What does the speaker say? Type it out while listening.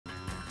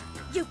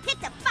You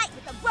picked a fight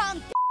with the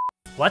wrong.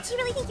 What? You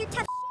really think you're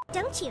tough,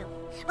 don't you?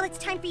 Well, it's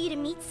time for you to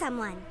meet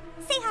someone.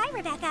 Say hi,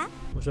 Rebecca.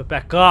 Who's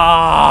Rebecca?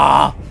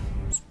 Well,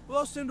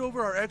 I'll send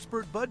over our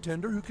expert bud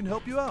tender who can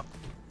help you out.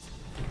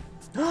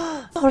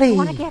 Tolly.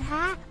 Wanna get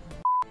high?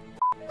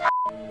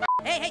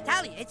 Hey,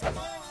 Tally, it's...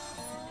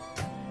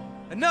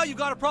 And now you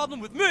got a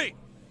problem with me!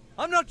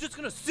 I'm not just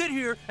gonna sit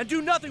here and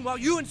do nothing while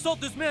you insult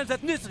this man's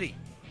ethnicity!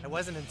 I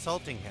wasn't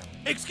insulting him.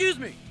 Excuse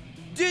me!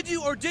 Did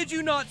you or did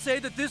you not say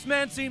that this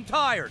man seemed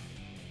tired?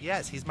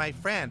 Yes, he's my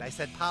friend. I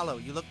said, Paulo,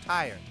 you look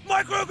tired.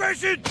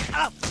 Microaggression!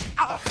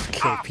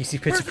 Okay,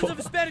 PC principal. Persons of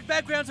Hispanic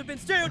backgrounds have been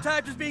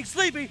stereotyped as being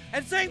sleepy,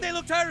 and saying they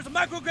look tired is a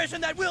microaggression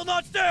that will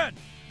not stand!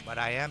 But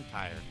I am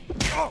tired.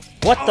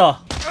 What the?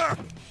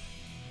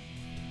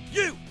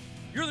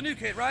 You're the new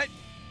kid, right?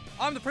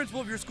 I'm the principal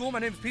of your school. My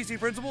name is PC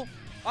Principal.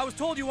 I was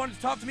told you wanted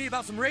to talk to me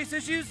about some race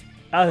issues.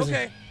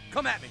 Okay,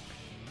 come at me.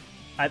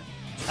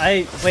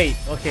 Wait,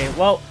 okay,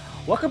 well,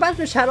 welcome back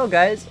to the channel,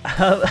 guys.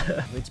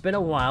 It's been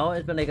a while.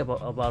 It's been like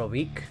about a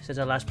week since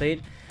I last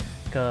played.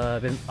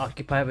 I've been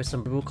occupied with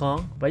some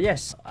Wukong. But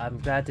yes, I'm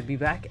glad to be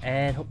back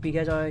and hope you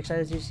guys are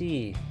excited to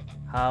see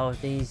how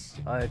things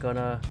are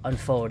gonna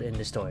unfold in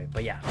the story.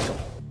 But yeah, let's go.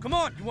 Come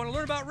on, you want to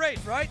learn about race,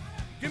 right?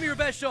 Give me your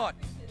best shot.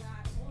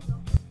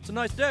 It's a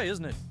nice day,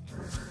 isn't it?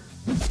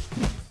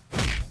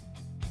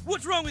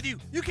 What's wrong with you?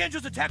 You can't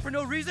just attack for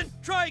no reason.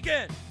 Try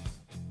again.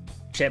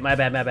 Shit, my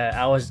bad.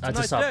 I was It's a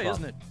nice day,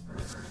 isn't it?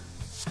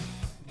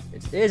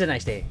 It is a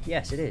nice day.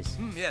 Yes, it is.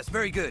 Yes,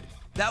 very good.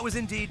 That was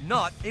indeed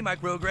not a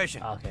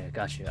microaggression. Okay,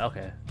 got you.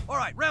 Okay. All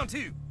right, round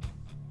two.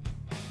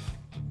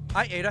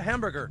 I ate a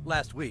hamburger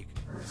last week.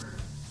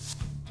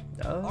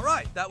 Oh. All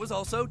right, that was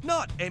also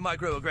not a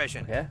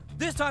microaggression. Okay.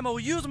 This time I will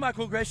use a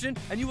microaggression,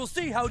 and you will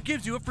see how it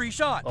gives you a free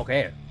shot.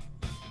 Okay.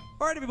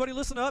 All right, everybody,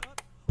 listen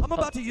up. I'm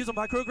about to use a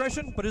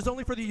microaggression, but it's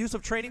only for the use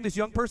of training this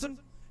young person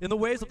in the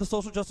ways of the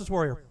social justice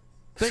warrior.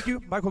 Thank you.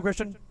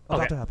 Microaggression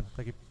about to happen.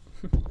 Thank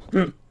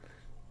you.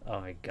 Oh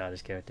my god,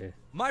 this character.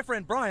 My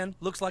friend Brian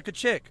looks like a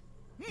chick.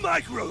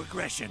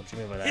 Microaggression. What you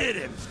mean by that? Hit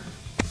him.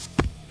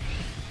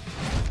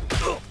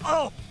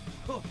 Oh.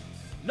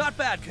 Not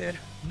bad, kid.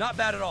 Not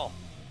bad at all.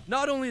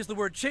 Not only is the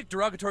word chick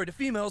derogatory to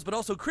females, but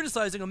also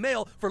criticizing a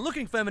male for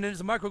looking feminine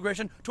is a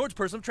microaggression towards a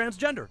person of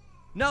transgender.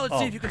 Now let's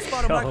see if you can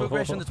spot a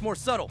microaggression that's more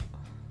subtle.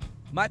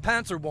 My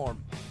pants are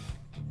warm.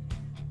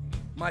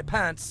 My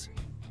pants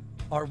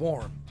are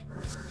warm.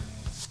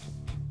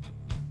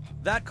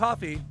 That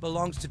coffee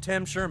belongs to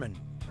Tim Sherman.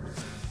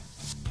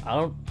 I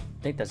don't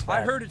think that's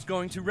bad. I heard it's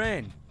going to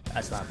rain.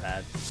 That's not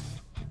bad.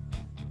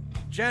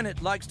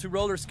 Janet likes to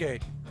roller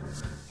skate.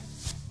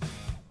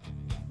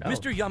 No.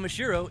 Mr.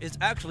 Yamashiro is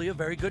actually a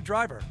very good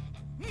driver.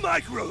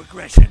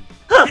 Microaggression.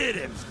 Hit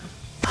him.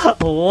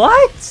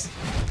 What?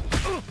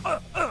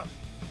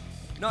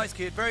 Nice,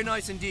 kid. Very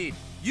nice indeed.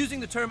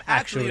 Using the term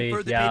actually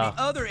inferred that maybe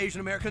other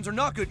Asian Americans are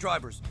not good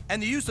drivers. And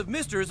the use of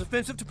Mr. is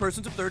offensive to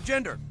persons of third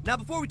gender. Now,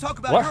 before we talk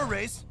about your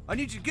race, I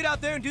need you to get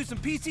out there and do some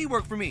PC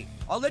work for me.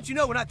 I'll let you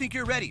know when I think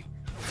you're ready.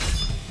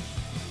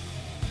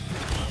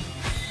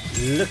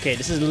 Look,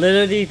 this is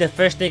literally the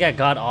first thing I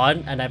got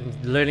on, and I'm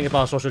learning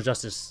about social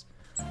justice.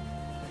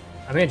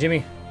 I'm here,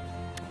 Jimmy.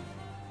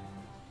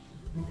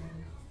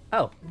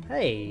 Oh,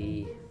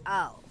 hey.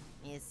 Oh,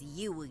 it's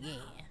you again.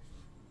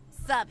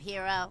 Sup,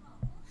 hero?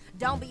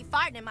 Don't be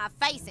farting in my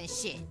face and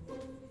shit.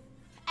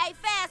 Hey,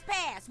 Fast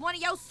Pass, one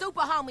of your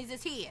super homies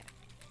is here.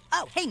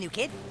 Oh, hey, new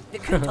kid. The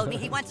crew told me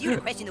he wants you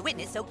to question the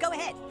witness, so go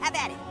ahead. Have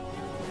at it.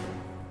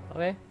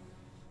 Okay.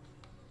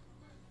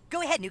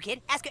 Go ahead, new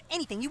kid. Ask her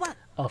anything you want.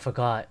 Oh,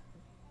 forgot.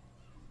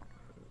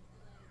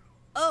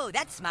 Oh,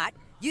 that's smart.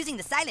 Using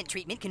the silent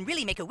treatment can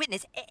really make a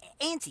witness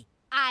antsy.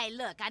 Aye,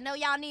 look, I know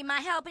y'all need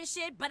my help and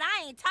shit, but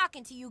I ain't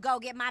talking to you go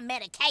get my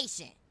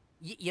medication.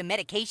 Your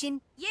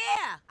medication? Yeah,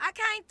 I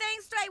can't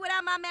think straight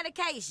without my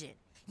medication.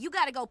 You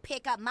gotta go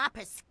pick up my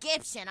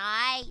prescription,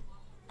 alright?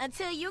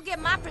 Until you get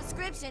my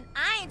prescription,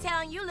 I ain't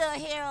telling you little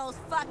heroes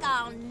fuck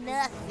on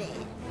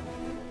nothing.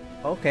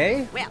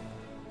 Okay. Well,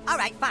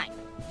 alright, fine.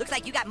 Looks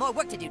like you got more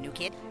work to do, new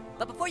kid.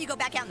 But before you go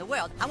back out in the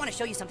world, I want to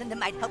show you something that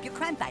might help your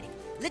crime fighting.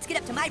 Let's get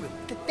up to my room.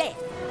 Fast.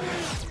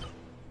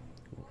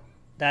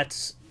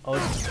 That's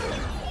always,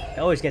 it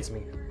always gets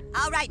me.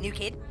 Alright, new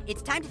kid.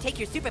 It's time to take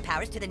your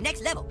superpowers to the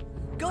next level.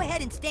 Go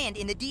ahead and stand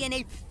in the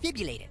DNA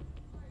fibrillator.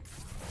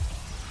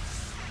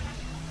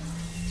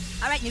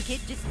 Alright, new kid,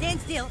 just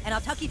stand still and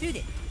I'll talk you through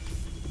this.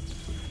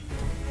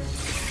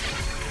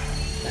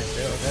 That's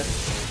it, okay.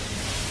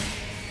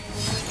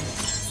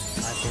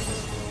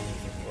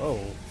 Whoa.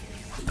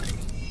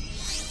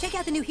 Check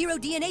out the new hero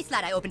DNA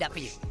slot I opened up for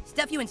you.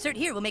 Stuff you insert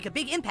here will make a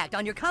big impact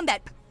on your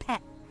combat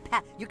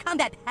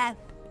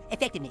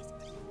effectiveness.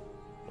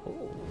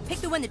 Pick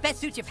the one that best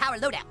suits your power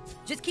loadout.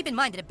 Just keep in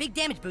mind that a big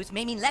damage boost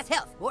may mean less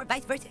health, or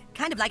vice versa.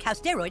 Kind of like how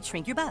steroids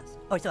shrink your balls.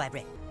 Or so I've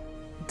read.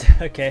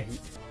 Okay.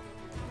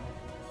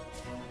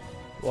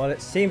 Well,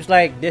 it seems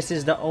like this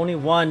is the only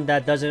one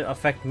that doesn't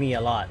affect me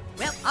a lot.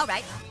 Well,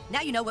 alright.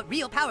 Now you know what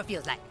real power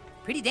feels like.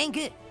 Pretty dang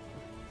good.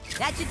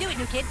 That should do it,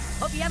 new kid.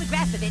 Hope you have a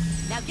grasp of it.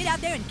 Now get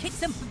out there and kick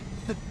some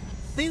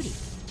booty.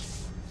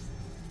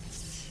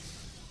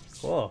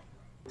 Whoa.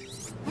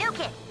 New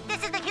kid,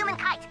 this is the human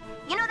kite.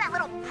 You know that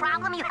little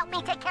problem you helped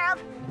me take care of?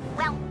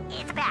 Well,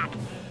 it's back.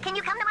 Can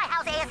you come to my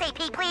house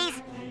ASAP,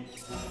 please?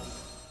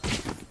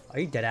 Are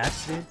you dead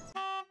ass, dude?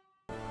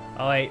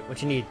 Oh wait, what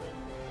you need?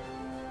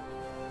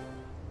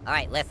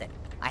 Alright, listen.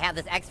 I have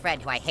this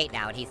ex-friend who I hate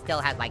now, and he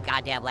still has my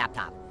goddamn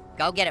laptop.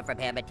 Go get it from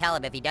him and tell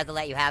him if he doesn't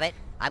let you have it,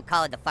 I'm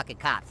calling the fucking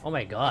cops. Oh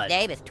my god. His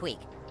name is Tweak.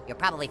 You'll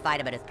probably find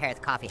him at his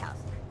parents' coffee house.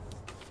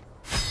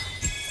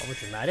 Over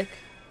dramatic?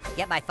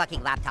 Get my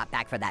fucking laptop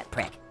back from that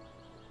prick.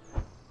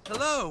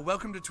 Hello,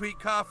 welcome to Tweak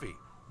Coffee.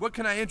 What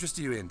can I interest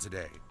you in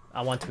today?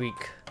 I want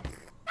Tweak.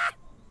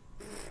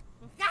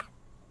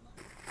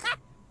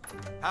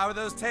 How are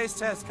those taste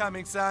tests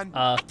coming, son?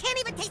 I can't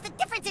even taste the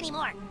difference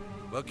anymore.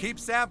 Well, keep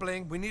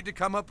sampling. We need to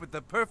come up with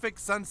the perfect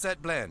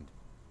sunset blend.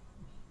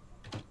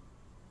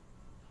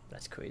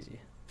 That's crazy.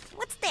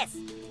 What's this?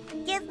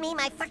 Give me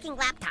my fucking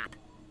laptop.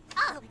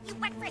 Oh, you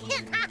work for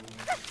him, huh?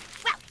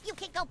 Well, you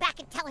can go back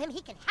and tell him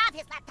he can have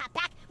his laptop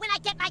back when I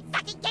get my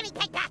fucking guinea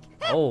pig back.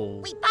 Oh.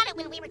 We bought it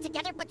when we were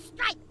together, but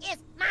Stripe is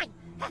mine.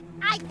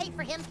 I paid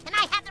for him, and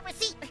I have the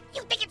receipt.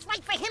 You think it's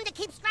right for him to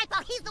keep Stripe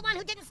while he's the one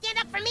who didn't stand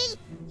up for me?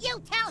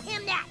 You tell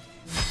him that.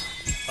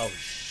 Oh,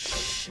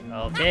 shh.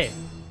 Okay.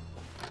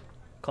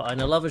 Caught in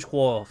a lover's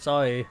quarrel.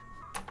 Sorry.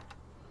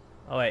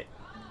 Oh, wait.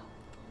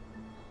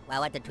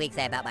 Well, what did Tweak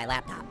say about my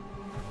laptop?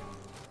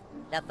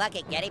 The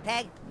fucking guinea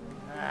pig?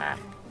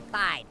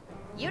 Fine.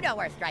 You know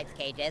where Stripe's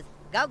cage is.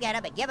 Go get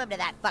him and give him to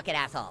that fucking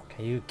asshole.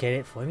 Can you get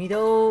it for me,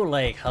 though?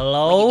 Like,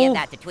 hello? When you give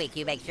that to Tweak,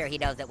 you make sure he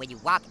knows that when you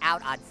walk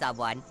out on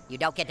someone, you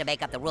don't get to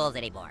make up the rules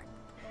anymore.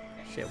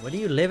 Shit, where do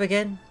you live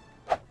again?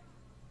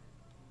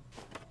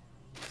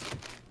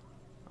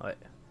 Oh, wait.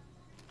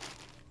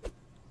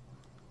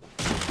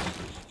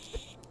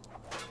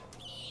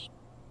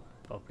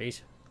 Oh,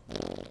 please.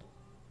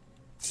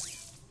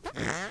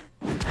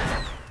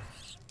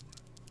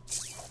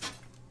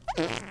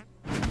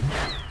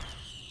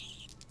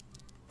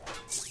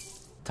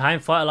 Time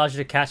flight allows you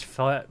to catch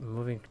flight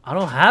moving. I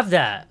don't have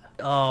that.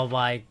 Oh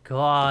my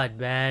god,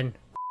 man.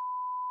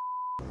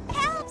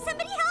 Help!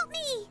 Somebody help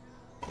me!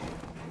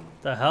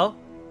 The hell?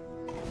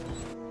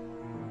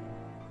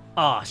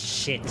 Oh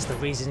shit, it's the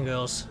Raisin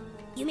Girls.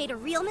 You made a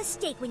real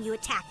mistake when you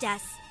attacked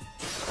us.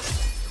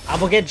 I'm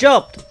gonna get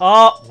jumped.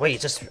 Oh, wait,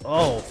 just.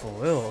 Oh, for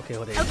real? Okay,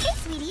 hold on. Okay,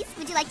 sweeties,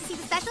 would you like to see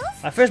the specials?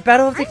 My first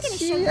battle of I'm gonna show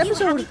the you how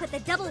we episode. put the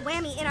double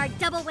whammy in our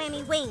double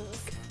whammy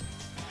wings.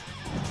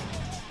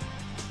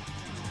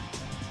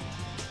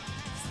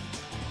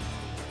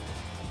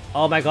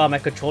 Oh my god, my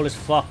controller's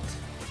fucked.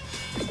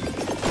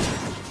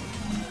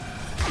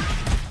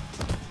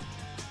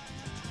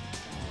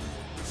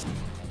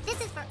 This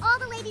is for all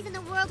the ladies in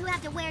the world who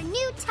have to wear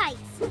new tights.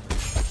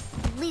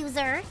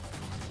 Loser.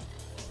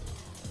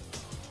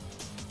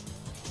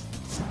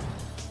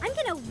 I'm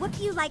gonna whoop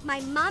you like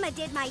my mama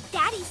did my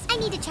daddy's. I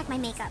need to check my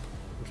makeup.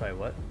 I'm sorry,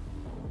 what?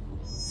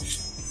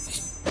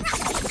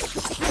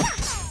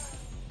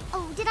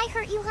 Oh, did I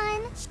hurt you,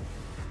 hun?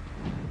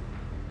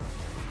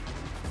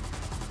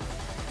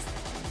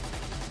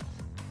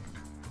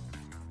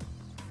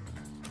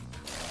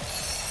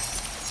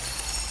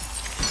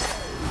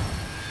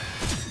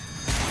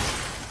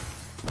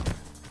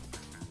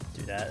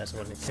 Do that, that's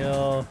one to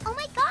kill. Oh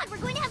my god, we're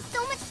going to have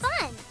so much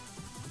fun!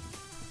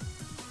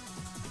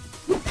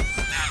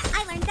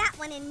 I learned that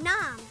one in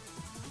Nom.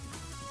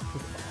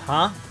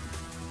 Huh?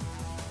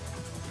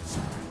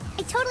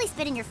 I totally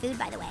spit in your food,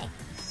 by the way.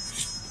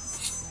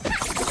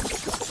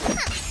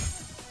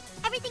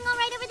 Everything all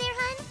right over there,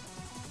 hun?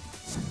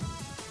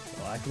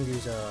 Well, I can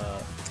use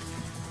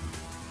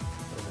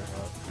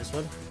this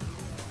one.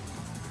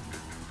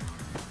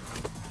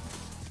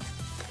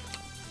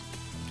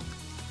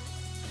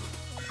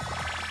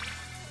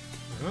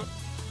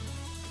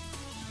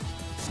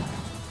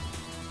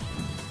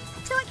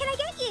 So what can I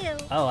get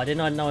you? Oh, I did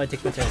not know it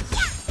took my turn.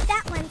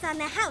 That one's on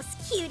the house,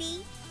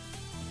 cutie.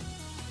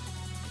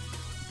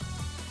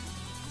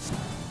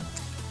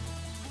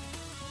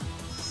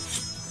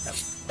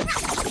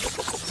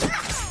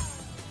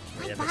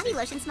 My body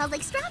lotion smells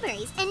like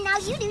strawberries, and now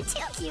you do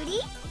too,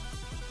 cutie.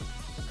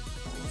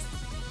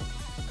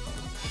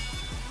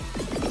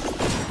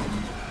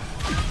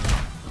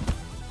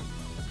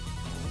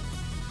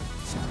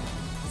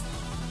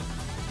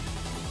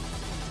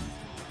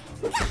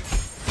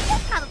 You'll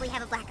probably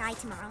have a black eye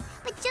tomorrow,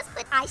 but just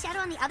put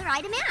eyeshadow on the other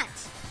eye to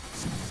match.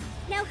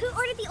 Now, who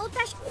ordered the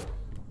old-fashioned...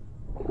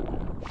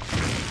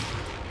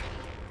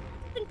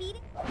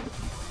 beating?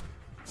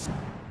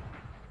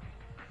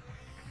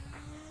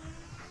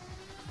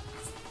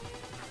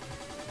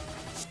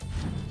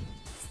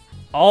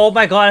 Oh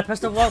my god, I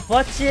pressed the wrong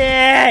button!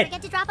 Don't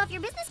forget to drop off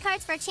your business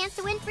cards for a chance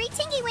to win free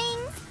Tingy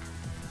Wings.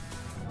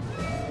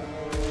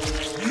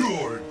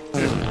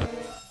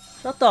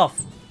 Shut the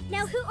f-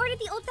 Now, who ordered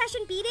the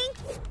old-fashioned beating?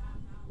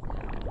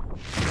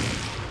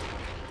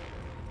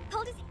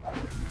 Cold as...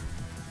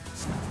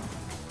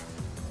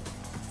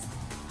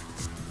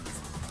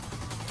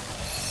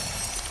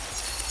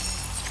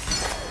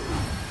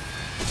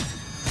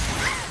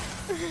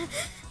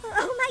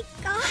 Oh my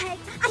god,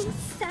 I'm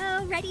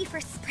so ready for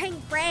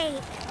spring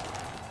break.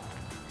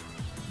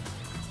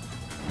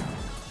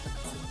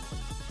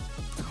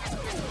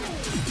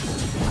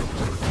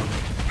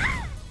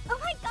 Oh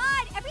my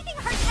god, everything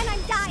hurts and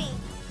I'm dying.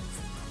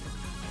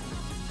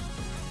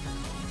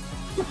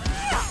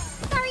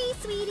 Sorry,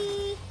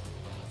 sweetie.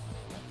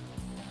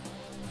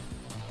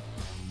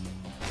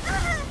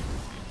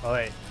 Oh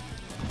wait.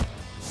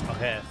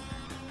 Okay.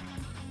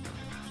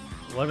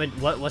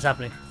 What's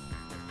happening?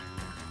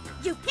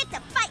 You picked a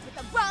fight with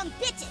the wrong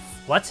bitches.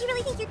 What? You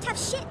really think you're tough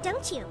shit,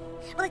 don't you?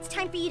 Well, it's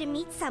time for you to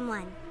meet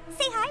someone.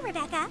 Say hi,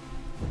 Rebecca.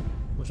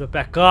 What's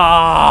Rebecca?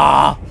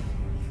 I'm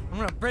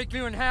gonna break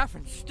you in half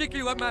and stick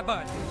you up my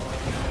butt.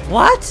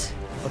 What?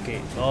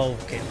 Okay. Oh,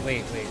 okay.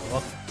 Wait.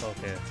 What?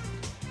 Okay.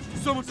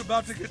 Someone's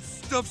about to get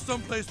stuffed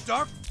someplace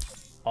dark.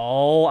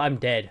 Oh, I'm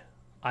dead.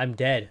 I'm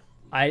dead.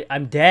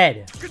 I'm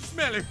dead. Get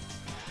smelly.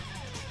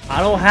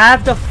 I don't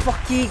have the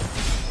fucking.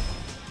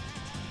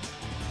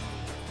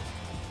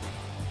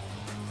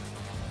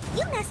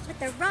 You messed with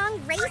the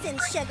wrong raisin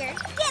sugar.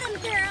 Get him,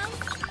 girl.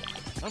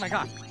 Oh my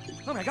god.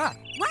 Oh my god.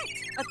 What?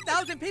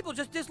 1,000 people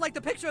just disliked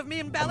the picture of me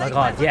in ballet my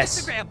god, class on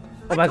yes. Instagram.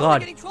 Oh my I'm totally god.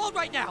 getting trolled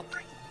right now.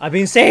 I've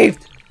been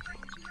saved.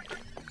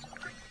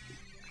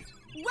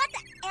 What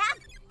the F?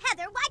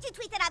 Heather, why'd you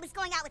tweet that I was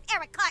going out with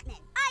Eric Cartman?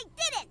 I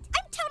didn't!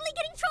 I'm totally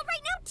getting trolled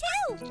right now,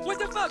 too! What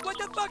the fuck? What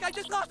the fuck? I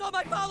just lost all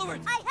my followers.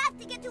 I have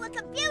to get to a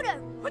computer!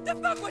 What the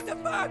fuck? What the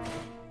fuck?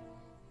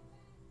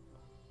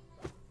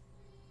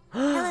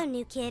 Hello,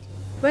 new kid.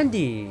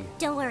 Wendy.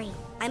 Don't worry,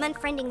 I'm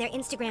unfriending their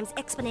Instagrams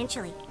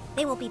exponentially.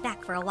 They won't be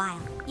back for a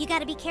while. You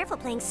gotta be careful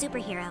playing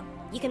superhero.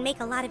 You can make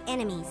a lot of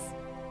enemies.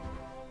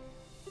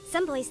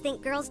 Some boys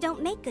think girls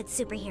don't make good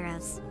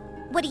superheroes.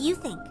 What do you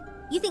think?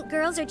 You think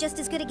girls are just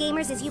as good at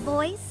gamers as you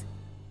boys?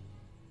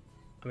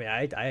 I mean,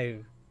 I.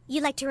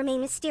 You like to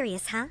remain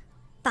mysterious, huh?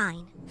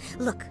 Fine.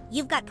 Look,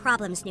 you've got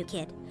problems, new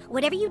kid.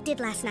 Whatever you did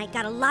last night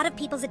got a lot of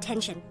people's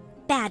attention.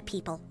 Bad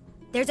people.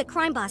 There's a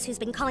crime boss who's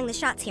been calling the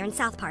shots here in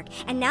South Park,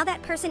 and now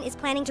that person is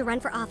planning to run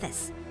for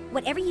office.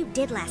 Whatever you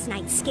did last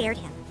night scared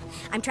him.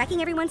 I'm tracking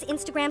everyone's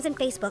Instagrams and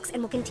Facebooks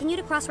and will continue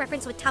to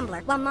cross-reference with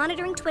Tumblr while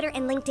monitoring Twitter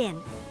and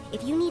LinkedIn.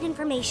 If you need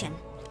information,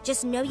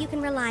 just know you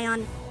can rely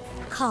on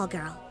Call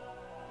Girl.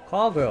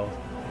 Call girl.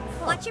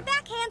 Watch your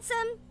back,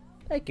 handsome!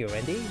 Thank you,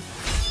 Wendy.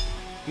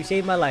 You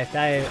saved my life.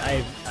 I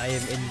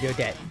am in your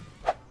debt.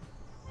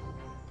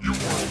 You are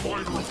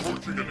a minor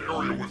approaching an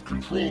area with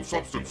controlled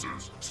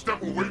substances.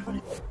 Step away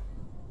from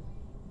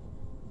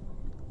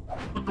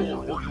the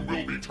door or you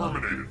will be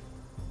terminated.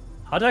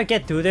 How do I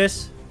get through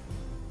this?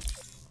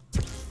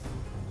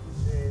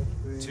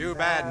 Too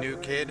bad, new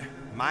kid.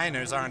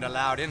 Minors aren't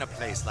allowed in a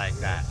place like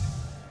that.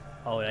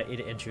 Oh, I ate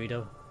an entry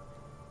though.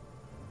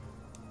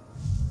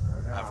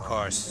 Of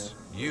course,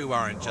 you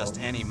aren't just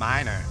any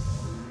minor.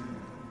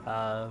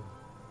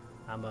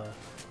 I'm a.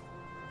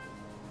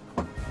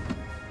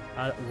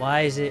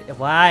 Why is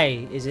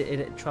it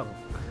in a trunk?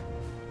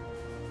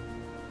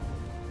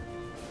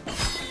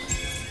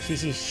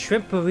 CC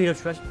shrimp burrito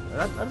fresh.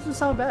 That doesn't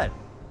sound bad.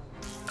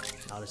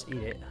 I'll just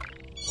eat it.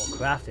 Or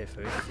craft it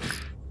first.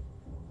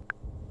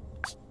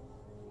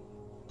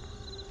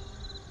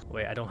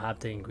 Wait, I don't have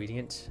the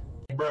ingredients.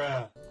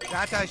 Bruh.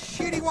 That's a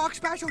shitty walk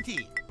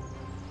specialty.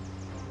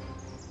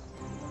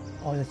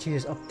 Oh, the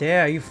cheese is up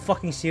there. Are you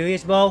fucking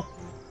serious, bro?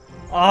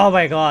 Oh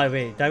my god,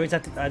 wait. That means I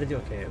have to do.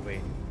 Okay,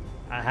 wait.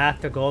 I have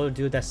to go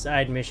do that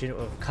side mission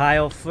with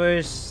Kyle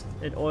first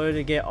in order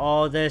to get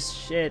all this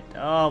shit.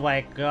 Oh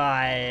my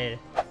god.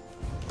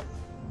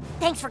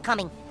 Thanks for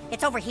coming.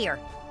 It's over here.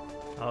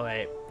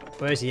 Alright.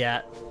 Where's he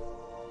at?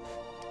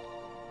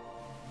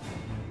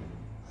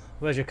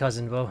 Where's your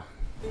cousin, bro?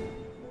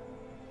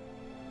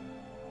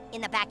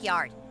 In the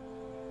backyard.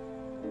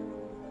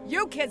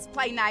 You kids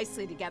play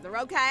nicely together,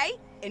 okay?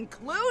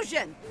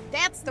 Inclusion.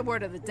 That's the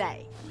word of the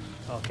day.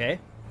 Okay.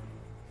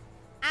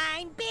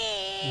 I'm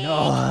big.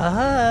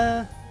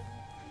 No.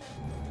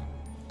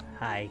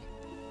 Hi.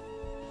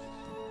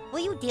 Will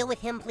you deal with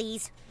him,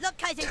 please? Look,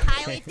 Cousin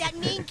Kyle, it's that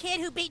mean kid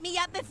who beat me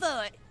up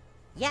before.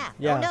 Yeah.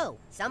 Yeah. Oh no.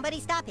 Somebody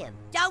stop him.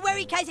 Don't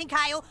worry, Cousin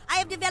Kyle. I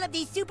have developed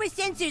these super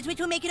sensors which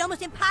will make it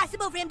almost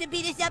impossible for him to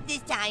beat us up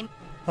this time.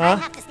 I Huh?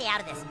 have to stay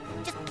out of this.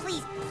 Just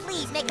please,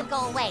 please make him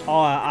go away.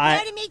 Oh,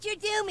 Prepare to meet your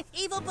doom,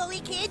 evil bully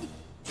kid.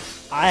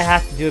 I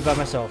have to do it by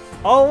myself.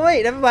 Oh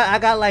wait, never mind. I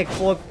got like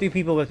 3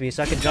 people with me,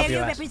 so I can This jump your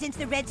area ass. represents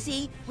the Red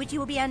Sea, which you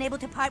will be unable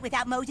to part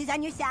without Moses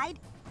on your side.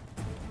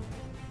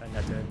 And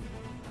that's it.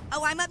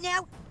 Oh, I'm up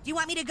now? Do you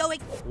want me to go?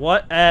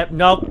 What?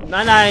 Nope.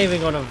 I'm not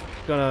even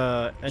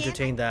gonna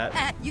entertain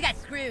that. You got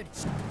screwed.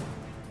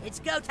 It's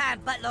go time,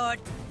 buttlord.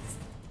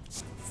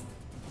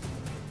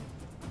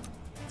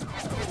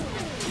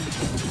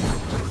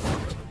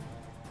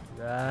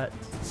 That.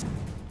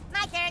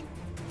 My turn.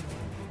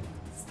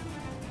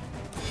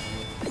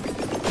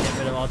 Get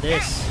rid of all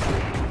this.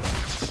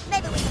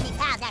 Maybe we can be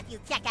pals after you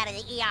check out of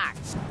the ER.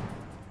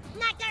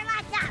 Knock their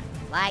lights out.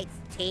 Lights,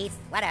 teeth,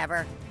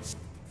 whatever.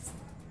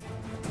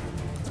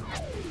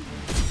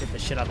 Get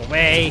this shit out of the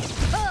way.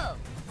 Oh.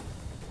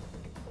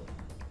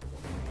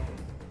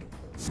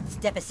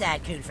 Step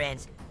aside, coon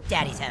friends.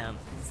 Daddy's home.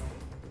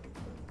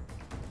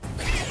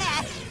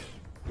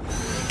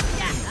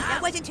 That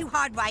wasn't too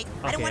hard, right?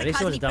 I don't want to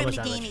cause any permanent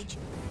damage.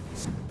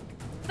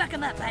 Fuck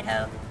him up,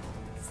 butthole.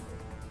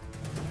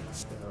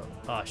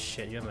 Oh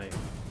shit, you're my...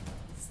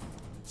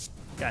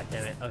 God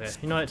damn it. Okay,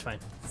 you know what? It's fine.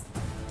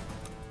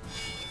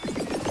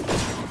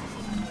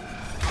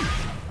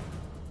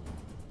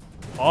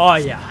 Oh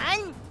yeah.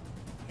 1,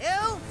 2,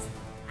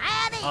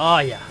 have it. Oh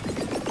yeah.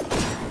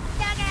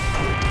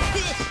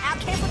 Ow,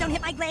 careful, don't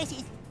hit my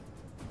glasses.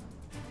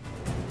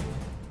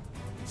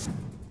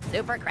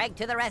 Super Craig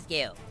to the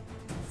rescue.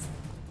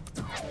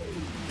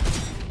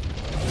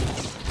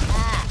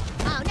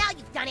 Oh, now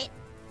you've done it.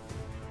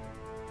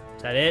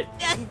 Is that it?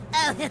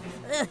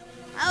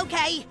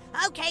 Okay,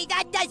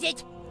 that does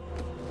it.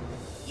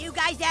 You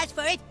guys asked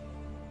for it.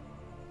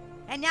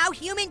 And now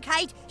Human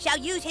Kite shall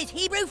use his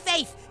Hebrew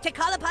faith to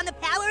call upon the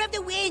power of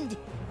the wind.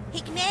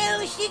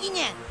 Hikmeo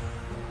Shigina.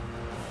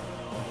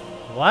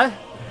 What?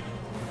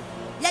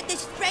 Let the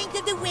strength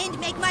of the wind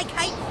make my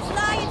kite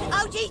fly and...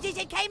 Oh, Jesus,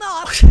 it came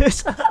off.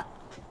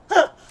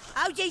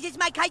 Oh, Jesus,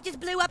 my kite just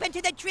blew up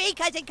into the tree,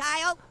 Cousin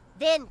Kyle.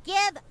 Then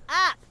give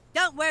up.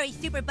 Don't worry,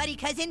 Super Buddy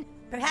Cousin.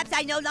 Perhaps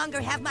I no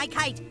longer have my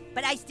kite,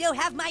 but I still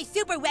have my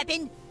super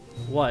weapon.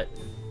 What?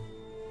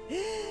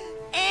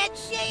 Aunt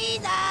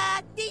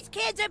Sheila! These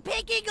kids are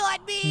picking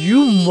on me!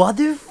 You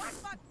mother...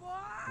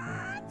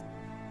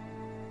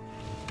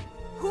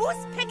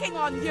 Who's picking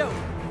on you?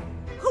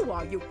 Who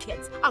are you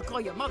kids? I'll call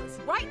your mothers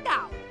right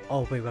now.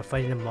 Oh, wait, we're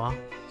fighting them all?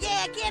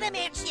 Yeah, get him,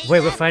 Aunt Sheila! Wait,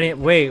 we're fighting...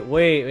 Wait,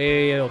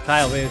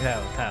 Kyle,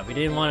 Kyle. We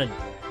didn't want to...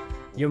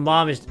 Your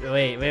mom is...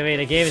 Wait,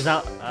 the game is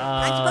not...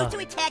 I'm supposed to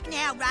attack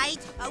now, right?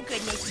 Oh,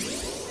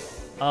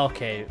 goodness.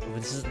 Okay,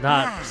 this is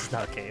not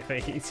okay,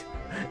 wait.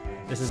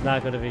 This is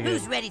not gonna be good.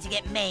 Who's ready to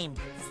get maimed?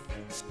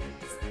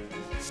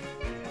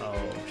 Oh,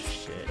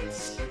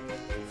 shit.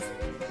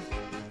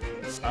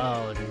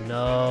 Oh,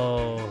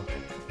 no.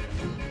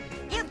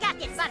 You got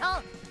this,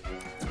 butthole!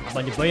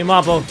 Put your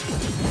mom, bro.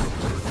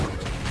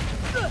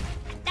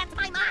 That's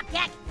my mom,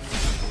 Jack!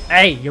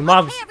 Hey, your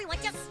mom. Okay, everyone,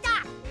 just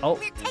stop! Oh.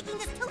 We're taking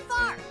this too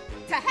far!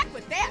 To heck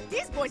with that!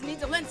 These boys need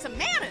to learn some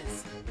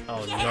manners!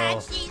 Oh, yeah, no.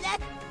 Sheila!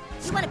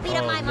 You want to beat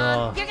up my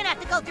mom? You're gonna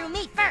have to go through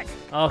me first!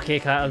 Okay,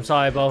 Kyle, I'm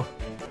sorry, bro.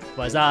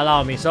 But it's not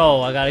allowing me,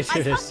 so I gotta do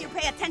I this. hope you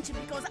pay attention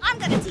because I'm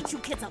gonna teach you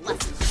kids a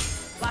lesson.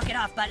 Walk it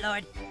off,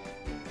 buttlord.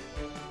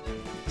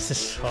 This is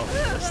so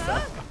messed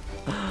up.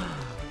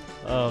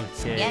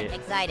 Okay. Get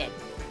excited.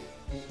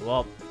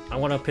 Well, I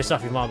want to piss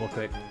off your mom real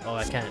quick. Oh,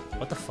 I can't.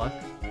 What the fuck?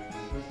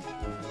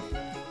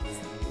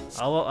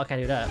 Oh, well, I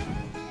can't do that.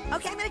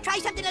 Okay, I'm gonna try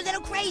something a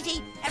little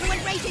crazy. Everyone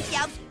brace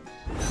yourselves.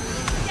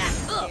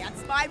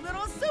 That's my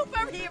little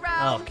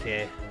superhero.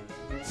 Okay.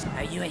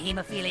 Are you a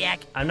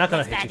hemophiliac? I'm not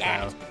gonna Let's hit you, find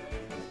Kyle. out.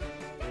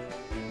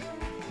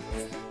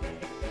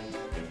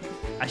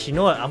 Actually, you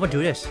know what? I'm gonna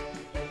do this.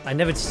 I've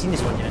never seen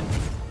this one yet.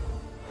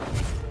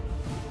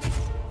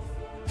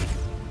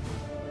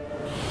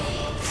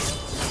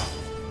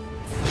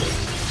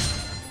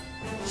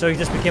 So he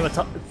just became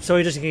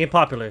became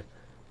popular.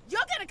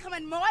 You're gonna come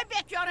in my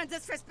backyard and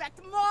disrespect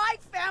my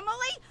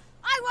family?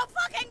 I will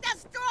fucking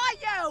destroy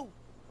you!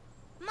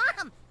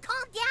 Mom,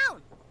 calm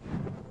down.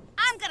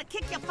 I'm gonna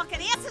kick your fucking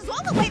asses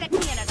all the way to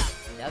Canada.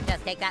 Don't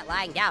just take that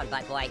lying down,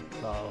 butt boy.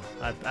 Oh,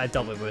 I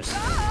double wish.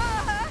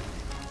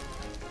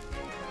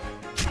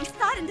 I'm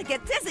starting to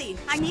get dizzy.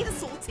 I need a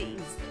saltine.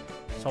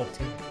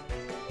 Salty.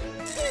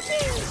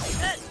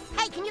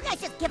 Hey, can you guys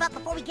just give up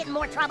before we get in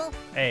more trouble?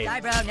 Hey. Sorry,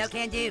 bro, no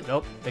can do.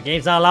 Nope, the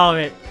game's not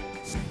allowing it.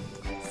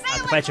 I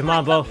have to fight your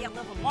mom, bro. Leave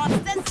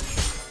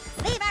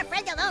our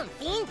friend alone,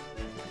 fiend.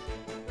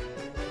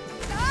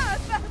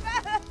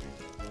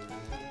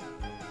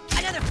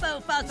 Another foe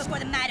falls before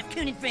the might of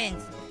Coon and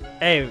friends.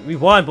 Hey, we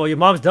won, bro. Your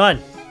mom's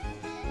done.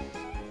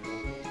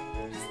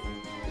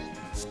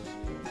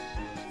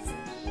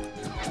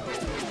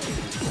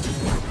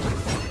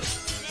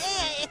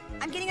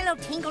 I'm getting a little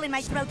tingle in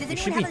my throat. Does You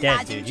anyone should have be a dead,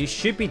 lozenge? dude. You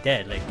should be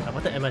dead. Like, I'm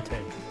about to end my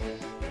turn.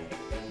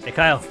 Hey,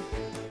 Kyle.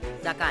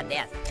 Suck on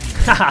death.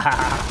 Damn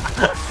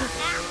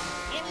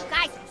you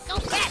guys, I'm so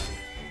pissed.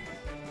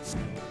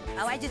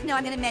 Oh, I just know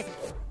I'm gonna miss.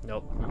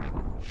 Nope.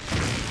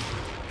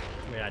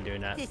 We're not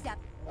doing that. This up.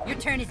 Your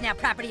turn is now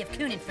property of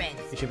Coon and friends.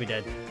 You should be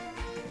dead.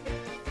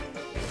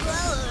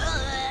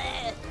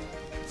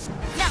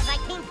 Smells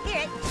like Team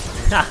Spirit.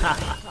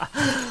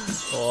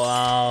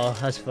 Wow,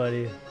 that's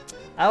funny.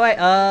 Alright,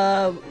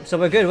 so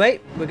we're good,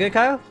 right? We're good,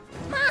 Kyle?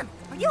 Mom,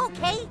 are you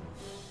okay?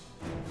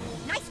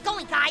 Nice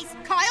going, guys.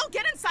 Kyle,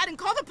 get inside and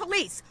call the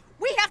police.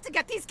 We have to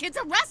get these kids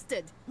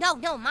arrested. No,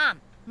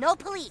 Mom. No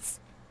police.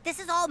 This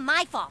is all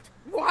my fault.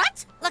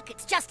 What? Look,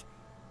 it's just...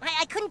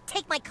 I couldn't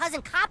take my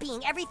cousin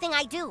copying everything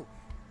I do.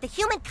 The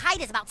Human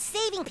Kite is about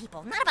saving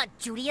people, not about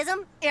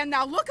Judaism. And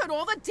now look at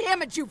all the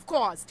damage you've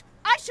caused.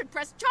 I should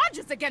press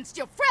charges against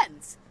your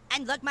friends.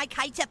 And look, my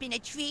kite's up in a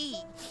tree.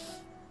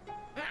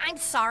 I'm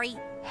sorry.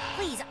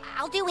 Please,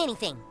 I'll do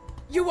anything.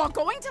 You are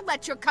going to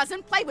let your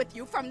cousin play with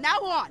you from now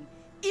on.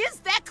 Is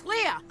that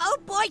clear? Oh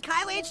boy,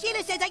 Kyle, Aunt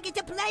Sheila says I get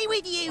to play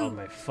with you. Oh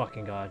my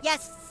fucking god.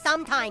 Yes,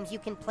 sometimes you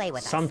can play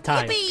with us.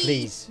 Sometimes, Yippee!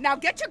 please. Now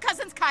get your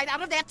cousin's kite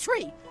out of that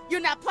tree. You're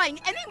not playing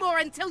anymore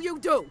until you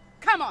do.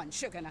 Come on,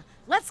 Sugar.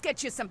 Let's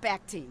get you some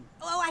Bactine.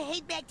 Oh, I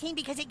hate Bactine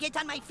because it gets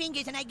on my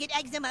fingers and I get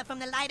eczema from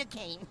the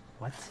lidocaine.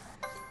 What?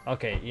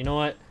 Okay, you know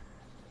what?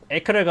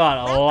 It could have gone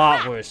a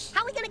lot worse.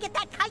 How are we gonna get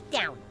that kite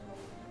down?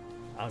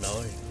 I don't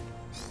know.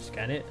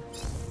 Scan it.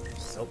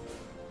 Nope.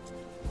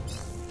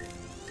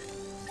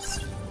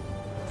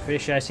 Pretty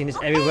sure I've seen this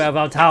everywhere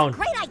around town.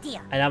 Great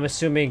idea. And I'm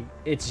assuming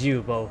it's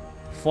you, Bo.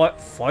 Fart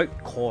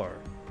core.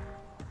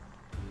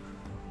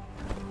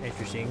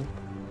 Interesting.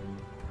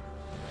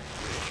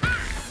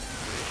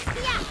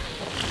 Yeah.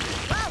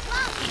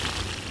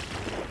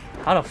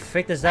 Whoa. How the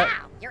frick does that?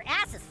 Wow, your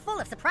ass is full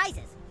of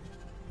surprises.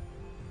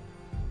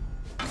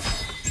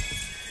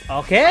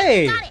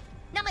 Okay. Got it.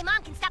 Now my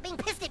mom can stop being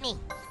pissed at me.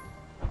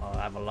 Oh,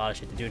 I have a lot of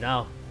shit to do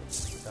now.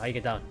 So how you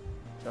get down?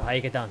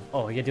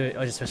 Oh, you do it.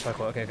 Oh, just press fart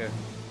core. Okay, good.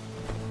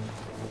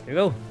 Here we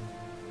go.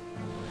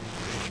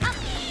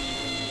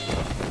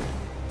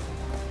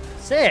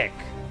 Sick.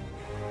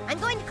 I'm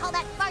going to call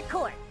that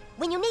fartcore.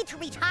 When you need to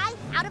reach high,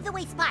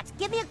 out-of-the-way spots,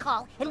 give me a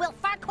call, and we'll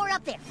fartcore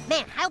up there.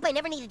 Man, I hope I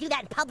never need to do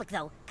that in public,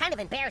 though. Kind of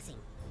embarrassing.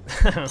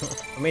 I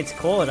mean, it's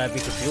cool that we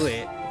could do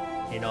it.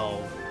 You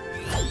know,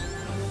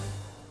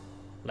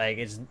 like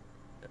it's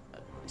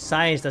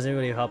science doesn't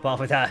really help out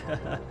with that.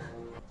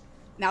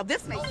 Now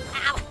this makes...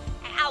 Ow!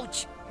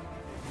 Ouch!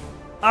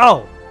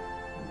 Oh!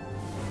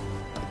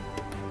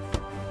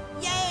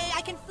 Yay!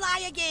 I can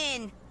fly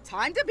again!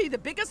 Time to be the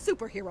biggest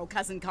superhero,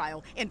 Cousin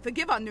Kyle, and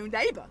forgive our new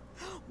neighbor.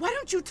 Why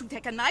don't you two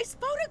take a nice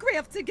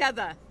photograph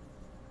together?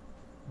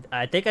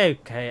 I think I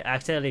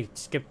accidentally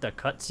skipped the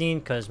cutscene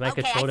because my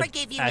Okay, I controller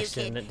forgive you, new kid.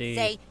 accidentally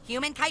Say,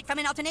 human kite from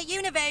an alternate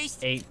universe.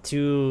 ate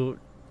two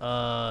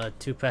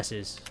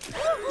presses.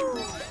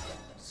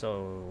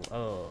 So,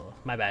 oh,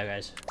 my bad,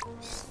 guys.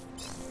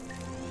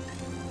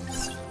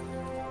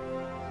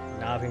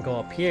 Now I can go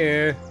up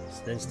here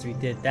since we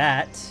did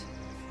that.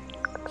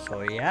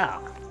 So yeah.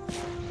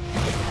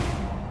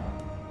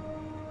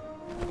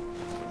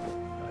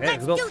 Okay,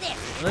 Let's we go. do this.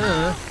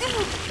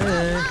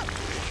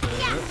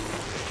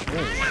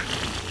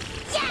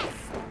 Yes!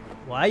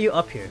 Why are you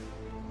up here?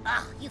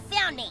 Oh, you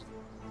found me.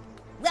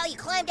 Well, you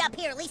climbed up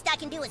here. Least I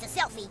can do is a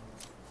selfie.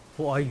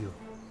 Who are you?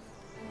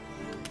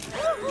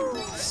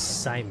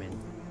 Simon.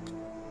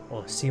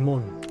 Oh,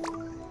 Simon.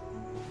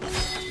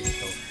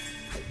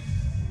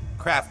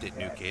 Craft it,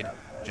 new kid.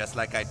 Just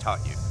like I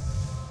taught you.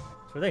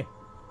 So there.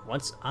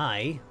 Once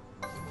I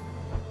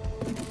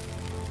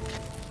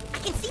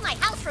can see my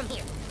house from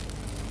here.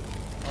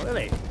 Oh,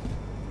 really?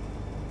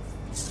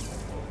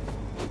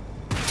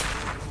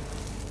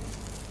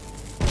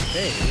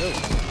 Okay, here we go.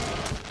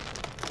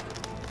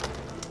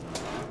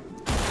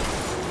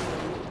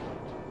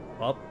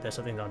 Well, there's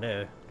something down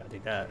there. Gotta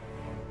take that.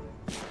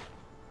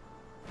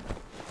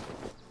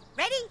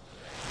 Ready?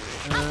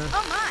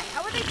 Oh my,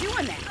 how are they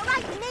doing that? All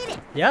right, we made it.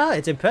 Yeah,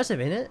 it's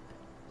impressive, isn't it?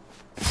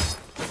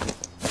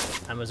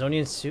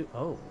 Amazonian suit.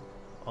 Oh,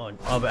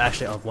 but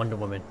actually, Wonder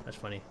Woman. That's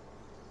funny.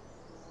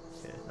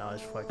 Okay, now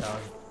it's fucked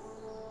out.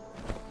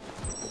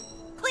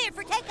 Cleared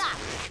for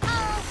takeoff.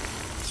 Oh.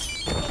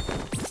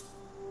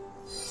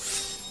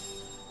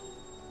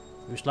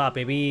 You slap,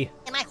 baby.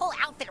 And my whole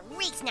outfit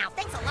reeks now.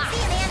 Thanks a lot.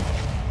 See you, man.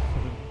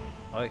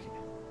 Okay.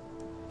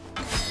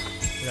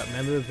 We got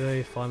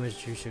memorabilia, farmer's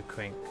juicer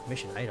crank.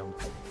 Mission item.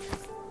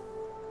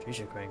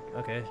 Juicer crank.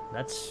 Okay,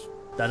 that's.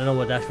 I don't know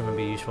what that's gonna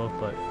be useful,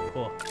 but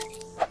cool.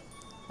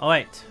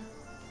 Alright.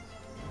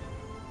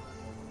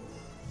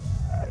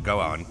 Go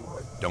on.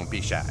 Don't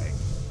be shy.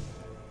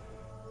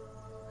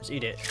 Let's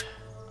eat it.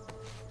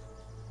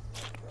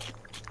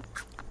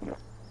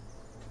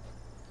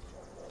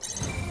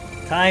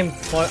 Time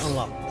for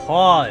unlock.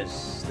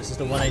 Pause. This is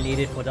the one I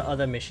needed for the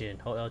other mission.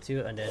 Hold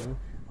L2 and then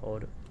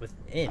hold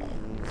within.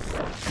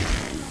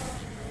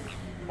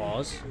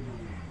 Pause.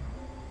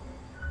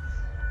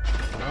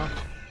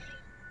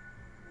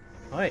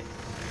 Alright.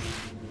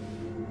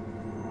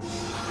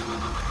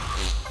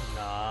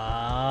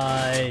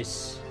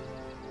 Nice.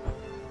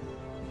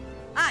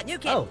 Ah, new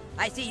kid. Oh.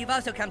 I see you've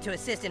also come to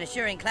assist in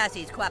assuring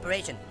Classy's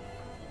cooperation.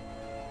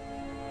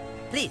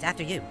 Please,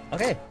 after you.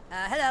 Okay.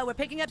 Hello, we're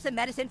picking up some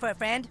medicine for a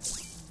friend.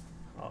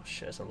 Oh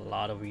shit, there's a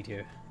lot of weed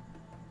here.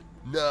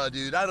 Nah,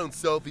 dude, I don't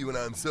selfie when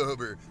I'm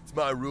sober. It's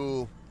my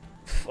rule.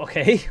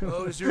 Okay.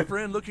 Oh, is your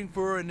friend looking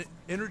for an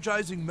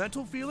energizing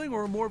mental feeling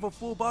or more of a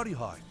full body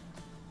high?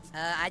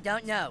 I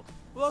don't know.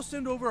 Well, I'll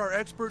send over our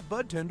expert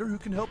bud tender who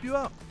can help you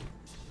out.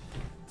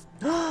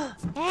 Hey,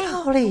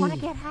 Towley. wanna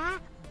get high?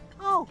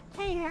 Oh,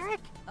 hey,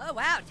 Eric. Oh,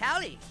 wow,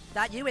 Towley.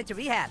 Thought you went to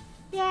rehab.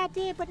 Yeah, I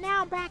did, but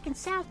now I'm back in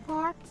South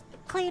Park.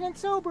 Clean and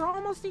sober,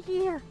 almost a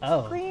year.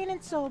 Oh. Clean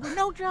and sober,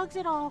 no drugs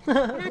at all.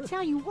 And I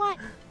tell you what,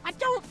 I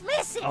don't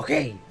miss it.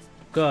 Okay.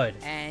 Good.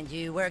 And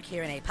you work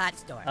here in a pot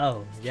store.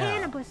 Oh, yeah.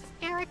 Cannabis,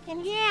 Eric,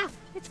 and yeah,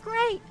 it's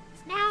great.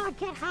 Now I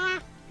get high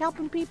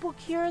helping people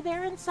cure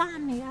their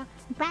insomnia,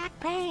 back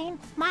pain,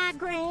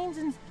 migraines,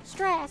 and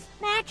stress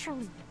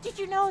naturally. Did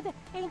you know that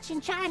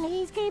ancient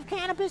Chinese gave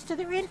cannabis to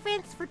their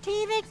infants for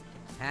teething?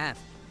 Huh.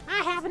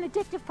 I have an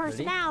addictive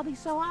personality,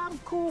 so I'm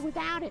cool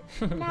without it.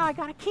 Now I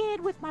got a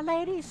kid with my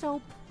lady, so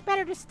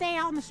better to stay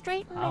on the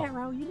straight and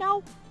narrow, you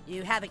know?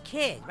 You have a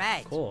kid,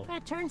 right? Cool.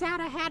 It turns out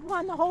I had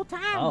one the whole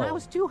time. Oh. I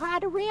was too high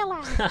to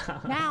realize.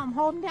 Now I'm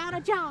holding down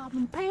a job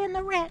and paying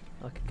the rent.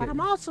 Okay, But good. I'm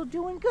also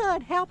doing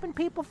good, helping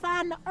people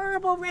find the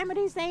herbal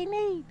remedies they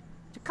need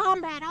to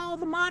combat all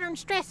the modern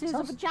stresses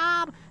of a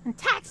job and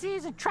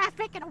taxes and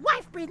traffic and a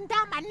wife breathing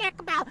down my neck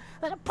about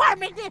an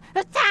apartment.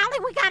 Sally,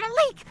 we got a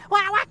leak.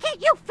 Why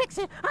can't you fix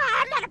it?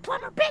 I'm not a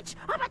plumber, bitch.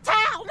 I'm a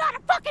towel, not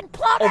a fucking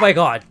plumber. Oh my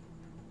god.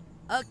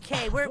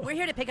 Okay, we're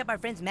here to pick up our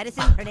friend's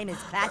medicine. Her name is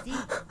Classy.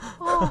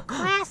 Oh,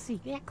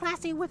 Classy. Yeah,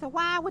 Classy with a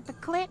Y with the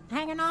clit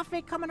hanging off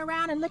it, coming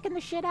around and licking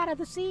the shit out of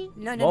the sea.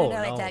 No,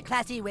 it's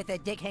Classy with a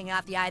dick hanging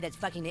off the eye that's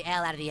fucking the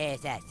L out of the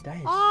ASS.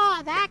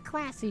 Oh, that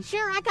Classy.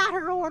 Sure, I got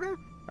her order.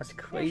 That's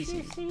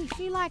crazy.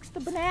 She likes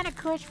the banana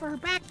kush for her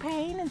back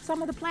pain and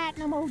some of the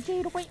platinum OG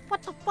to wait.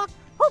 What the fuck?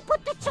 Who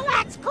put the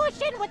chillax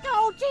kush in with the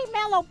OG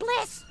mellow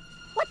bliss?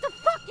 What the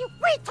fuck, you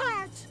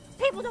retards?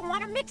 People don't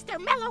want to mix their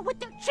mellow with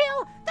their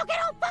chill. They'll get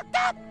all fucked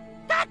up.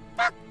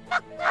 Fuck.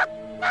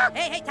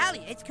 Hey,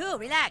 Tally, it's cool.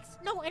 Relax.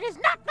 No, it is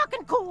not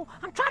fucking cool.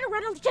 I'm trying to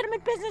run a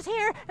legitimate business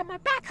here, and my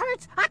back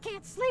hurts. I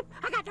can't sleep.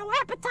 I got no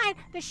appetite.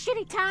 This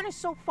shitty town is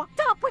so fucked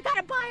up. We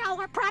gotta buy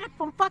all our product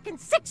from fucking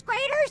 6th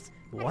graders.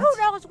 And who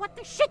knows what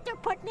the shit they're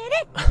putting in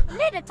it? And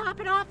then to top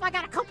it off, I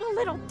got a couple of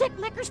little dick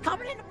lickers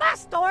coming into my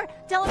store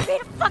telling me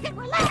to fucking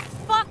relax.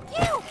 Fuck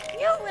you.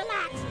 You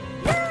relax.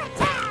 You're a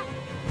town.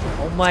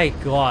 Oh my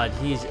god,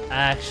 he's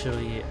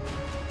actually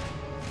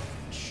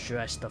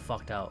stressed the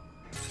fuck out.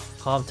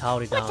 Calm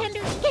Towdy down.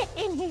 Pretenders, get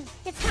in here.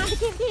 It's time to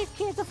give these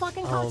kids a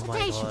fucking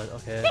consultation. Oh my god,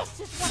 okay. This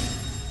is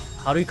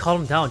what... How do you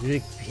calm him down? Do you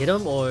hit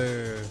him or...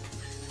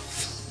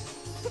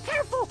 Be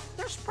careful.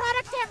 There's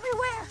product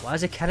everywhere. Why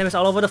is there cannabis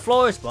all over the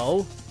floors,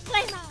 bro?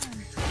 Flame on.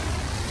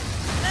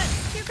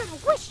 You're gonna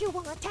wish you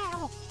were a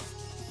towel.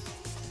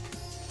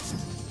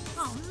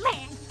 Oh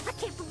man, I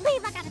can't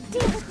believe I gotta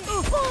deal with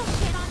this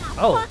bullshit on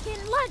my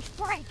fucking lunch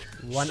break.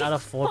 1 out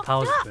of 4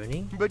 pounds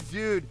burning? But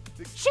dude...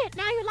 Shit,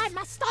 now you light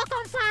my stock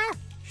on fire?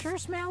 Sure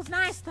smells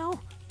nice though.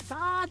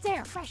 God's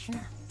air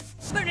freshener.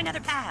 Burn another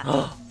pile.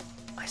 Oh,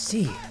 I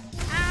see.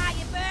 Ah,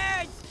 you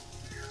birds!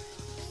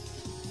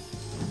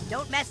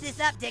 Don't mess this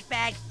up,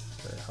 dickbag.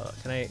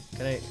 Can I?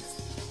 Yes,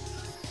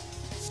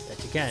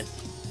 you can.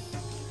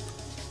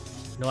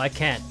 No, I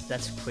can't.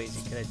 That's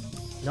crazy. Can I?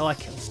 No, I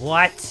can't.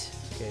 What?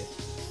 Okay.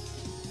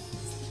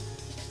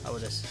 How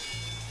about this?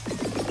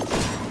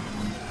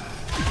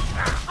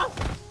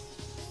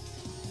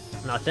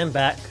 Nothing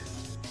back.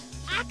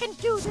 I can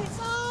do this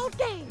all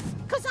day,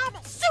 cause I'm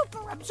a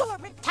super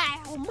absorbent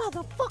towel,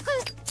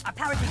 motherfucker. Our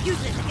powers are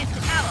useless against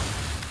the towel.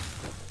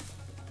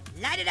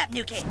 Light it up,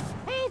 new kid.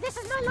 Hey, this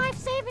is my life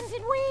savings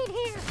in weed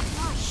here.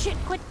 Oh shit,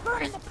 quit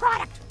burning the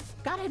product.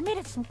 Gotta admit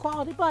it's some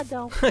quality bud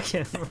though.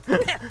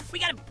 We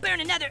gotta burn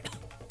another.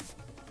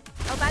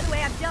 Oh, by the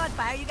way, I'm still on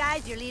fire, you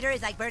guys. Your leader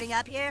is like burning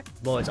up here.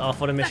 Boy, it's all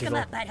for the mission,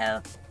 Fuck bro. him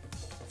up, butthole.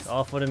 It's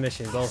all for the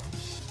mission, bro.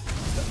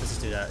 Let's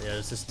just do that. Yeah,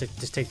 let's just take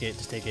it.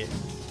 Just take it.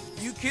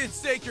 You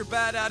kids take your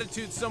bad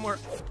attitude somewhere.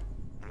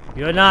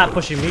 You're not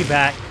pushing me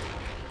back.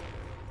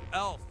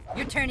 Elf.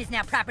 Your turn is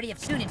now property of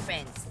Soon and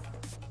Friends.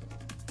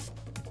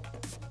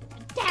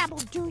 Dabble,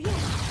 do ya?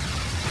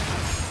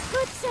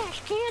 Good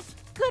sesh, kids.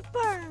 Good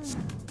burn.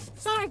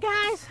 Sorry,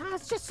 guys. I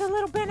was just a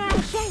little bit out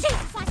of shape.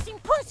 Jesus, I seen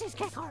pussies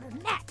kick harder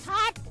than that,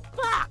 Todd.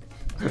 Fuck.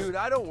 Dude,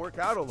 I don't work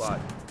out a lot.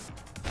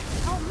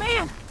 Oh,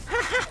 man.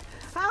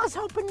 I was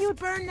hoping you'd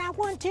burn that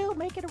one, too.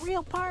 Make it a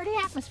real party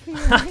atmosphere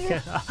in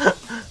here.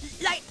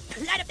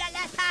 Light up that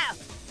last pile.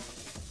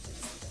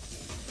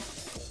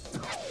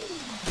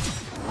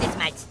 This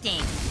might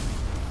sting.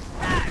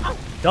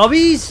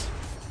 Dobbies?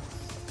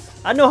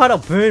 I know how to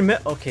burn me.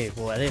 Okay,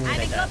 well, I didn't mean I'm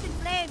like that. engulfed in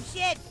flame,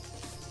 shit.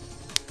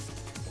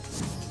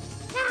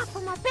 Now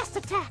for my best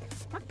attack.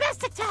 My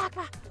best attack.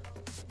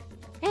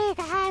 Hey,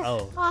 guys.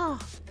 Oh.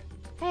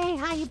 Hey,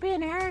 how you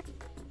been, Eric?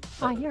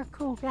 Oh, you're a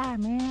cool guy,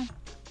 man.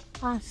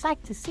 I'm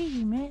psyched to see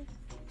you, man.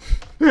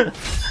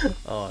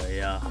 Oh,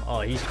 yeah.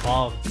 Oh, he's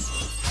calm.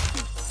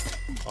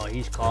 Oh,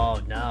 he's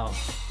calm now.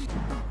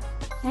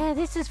 Yeah,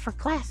 this is for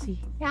Classy.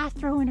 Yeah, I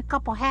threw in a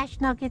couple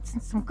hash nuggets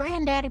and some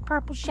granddaddy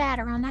purple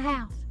shatter on the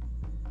house.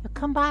 You'll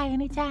come by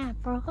anytime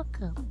for a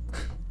hookup.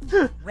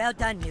 Well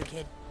done, new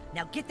kid.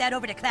 Now get that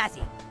over to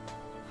Classy.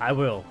 I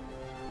will.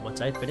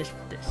 Once I finish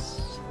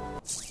this.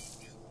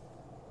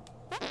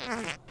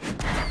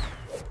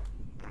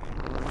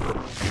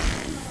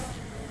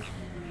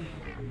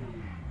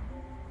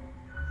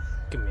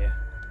 Come here.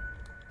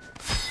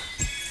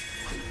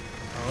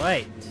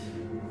 Alright.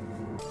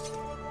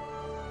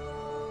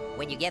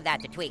 When you give that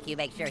to Tweak, you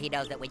make sure he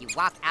knows that when you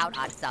walk out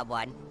on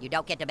someone, you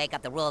don't get to make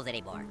up the rules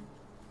anymore.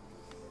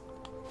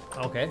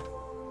 Okay.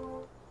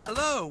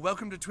 Hello,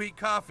 welcome to Tweak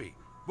Coffee.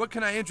 What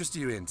can I interest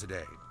you in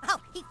today?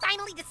 Oh, he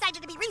finally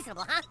decided to be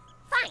reasonable, huh?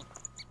 Fine.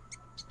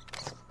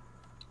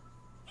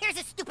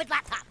 Where's his stupid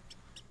laptop?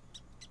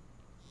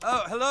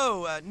 Oh,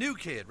 hello, new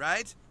kid,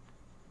 right?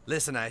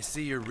 Listen, I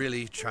see you're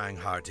really trying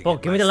hard to Oh,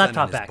 get give my me the son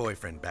laptop and his back.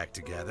 boyfriend back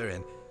together,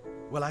 and,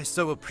 well, I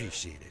so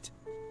appreciate it.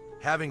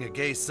 Having a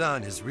gay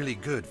son is really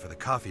good for the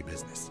coffee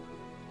business.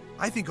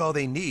 I think all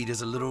they need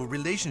is a little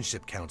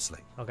relationship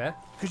counseling. Okay.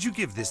 Could you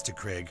give this to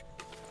Craig?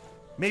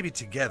 Maybe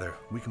together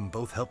we can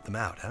both help them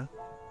out, huh?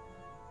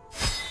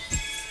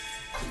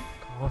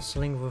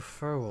 Counseling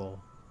referral.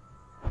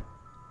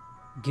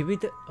 Give me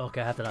the. Okay,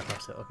 I have the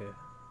laptop still. Okay.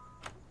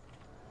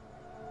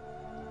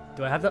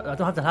 Do I have the? I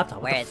don't have the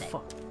laptop. Where is it?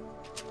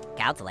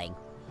 Counseling?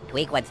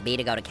 Tweak wants me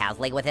to go to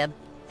counseling with him?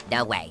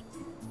 No way.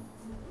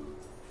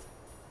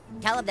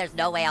 Tell him there's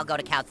no way I'll go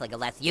to counseling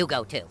unless you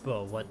go too.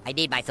 Bro, what? I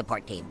need my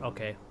support team.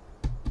 Okay.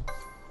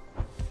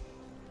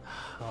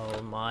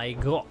 Oh my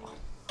god.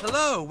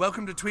 Hello,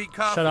 welcome to Tweet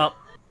Coffee. Shut up.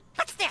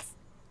 What's this?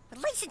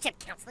 Relationship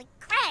counseling?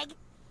 Craig?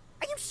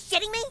 Are you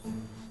shitting me?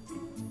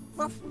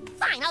 Well,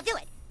 fine, I'll do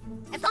it.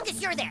 As long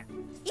as you're there.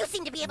 You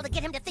seem to be able to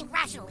get him to think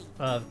rationally.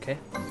 Okay.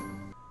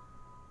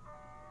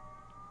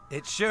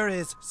 It sure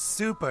is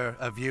super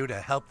of you to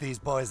help these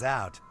boys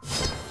out.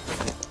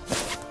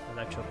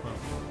 Electro pump.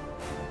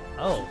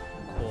 Oh,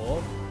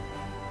 cool.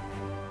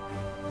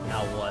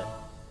 Now what?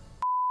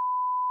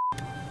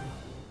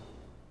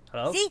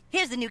 Hello? See?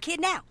 Here's the new kid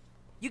now.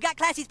 You got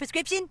Classy's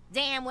prescription?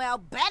 Damn well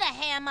better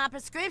hand my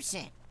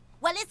prescription.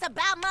 Well, it's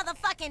about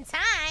motherfucking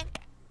time.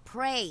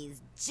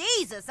 Praise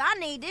Jesus, I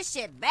need this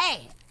shit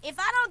bad. If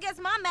I don't get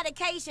my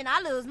medication, I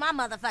lose my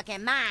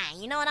motherfucking mind.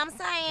 You know what I'm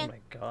saying? Oh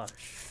my gosh.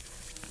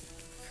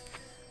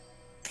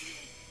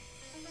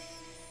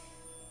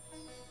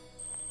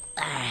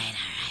 Alright.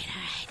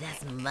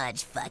 That's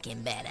much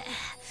fucking better.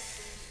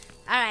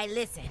 Alright,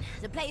 listen.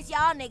 The place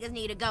y'all niggas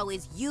need to go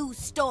is U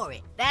Store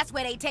It. That's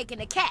where they taking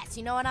the cats,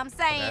 you know what I'm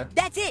saying? Okay.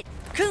 That's it.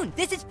 Coon,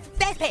 this is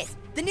Fast Pace.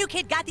 The new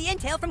kid got the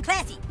intel from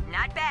Classy.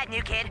 Not bad,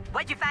 new kid.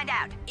 What'd you find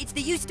out? It's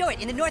the U Store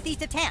It in the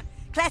northeast of town.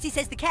 Classy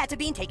says the cats are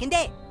being taken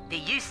there. The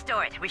you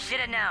store it. We should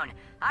have known.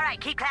 All right,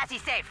 keep Classy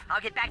safe.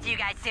 I'll get back to you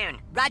guys soon.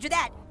 Roger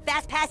that.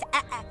 Fast pass.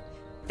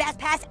 Fast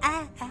pass.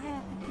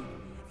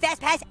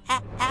 Fast pass.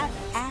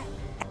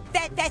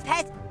 Fast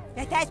pass.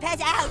 Fast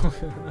pass out.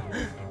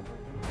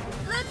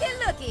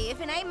 Looky, if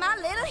it ain't my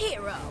little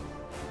hero.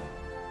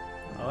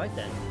 Alright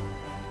then.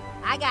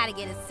 I gotta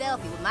get a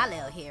selfie with my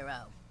little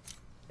hero.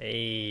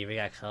 Hey, we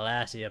got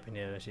Classy up in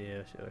here. Let's see.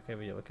 What can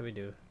we do? What can we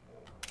do?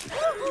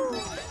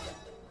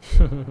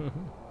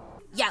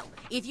 Yo,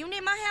 if you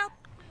need my help.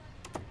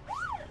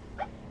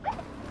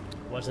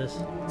 What's this?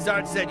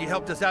 Sarge said you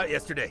helped us out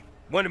yesterday.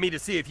 Wanted me to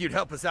see if you'd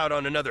help us out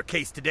on another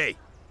case today.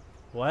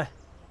 What?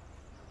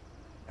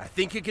 I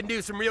think you can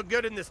do some real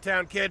good in this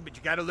town, kid, but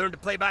you gotta learn to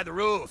play by the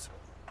rules.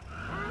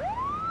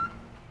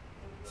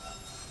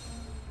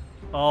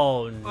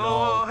 Oh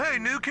no. Hey,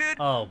 new kid?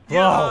 Oh, bro.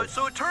 Yeah,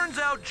 so it turns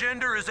out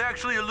gender is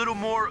actually a little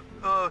more,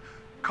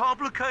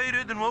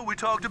 complicated than what we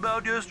talked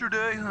about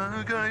yesterday.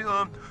 Okay,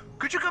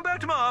 could you come back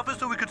to my office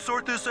so we could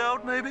sort this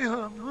out, maybe?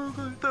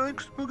 Okay,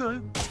 thanks. Okay.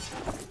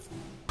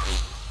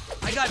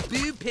 I got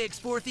boob pics,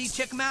 Sporthy.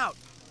 Check them out.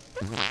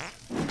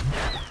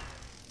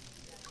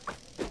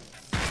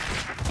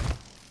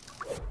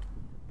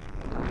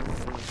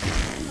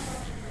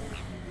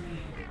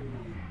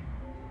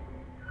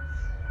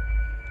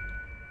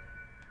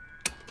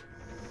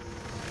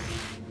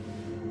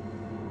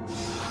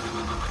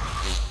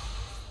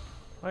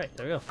 Alright,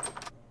 there we go.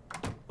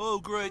 Oh,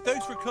 great.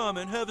 Thanks for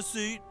coming. Have a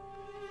seat.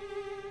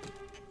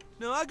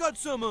 Now, I got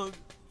some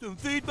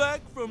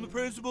feedback from the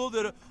principal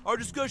that our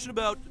discussion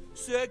about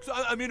sex,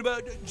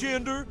 about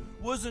gender,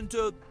 wasn't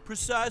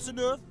precise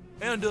enough.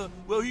 And,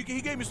 well, he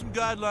gave me some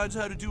guidelines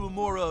how to do a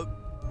more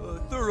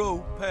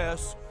thorough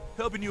pass,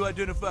 helping you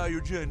identify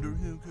your gender.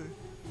 Okay.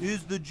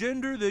 Is the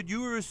gender that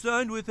you were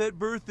assigned with at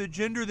birth the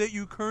gender that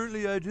you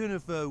currently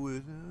identify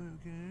with?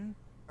 Okay.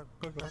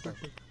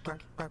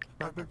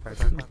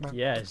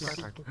 Yes.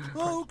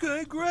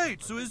 Okay,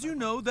 great. So as you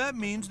know, that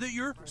means that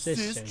you're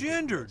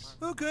cisgendered.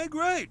 Okay,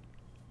 great.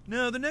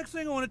 Now, the next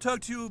thing I want to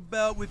talk to you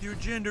about with your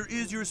gender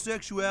is your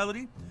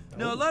sexuality.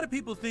 Now, a lot of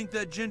people think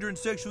that gender and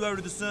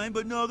sexuality are the same,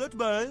 but no, that's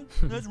bi.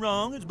 That's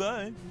wrong. It's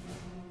bi.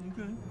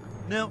 Okay.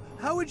 Now,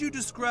 how would you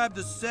describe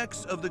the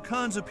sex of the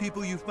kinds of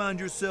people you find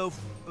yourself,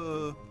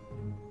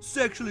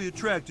 sexually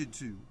attracted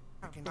to?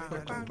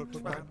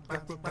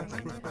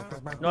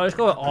 No, let's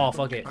go with all.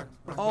 Fuck it.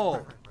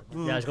 All.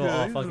 Yeah, let's go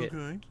all. Fuck it.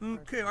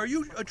 Okay, are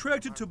you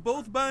attracted to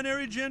both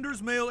binary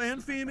genders, male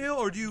and female,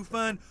 or do you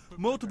find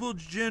multiple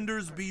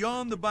genders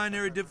beyond the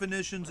binary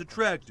definitions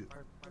attractive?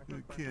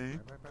 Okay.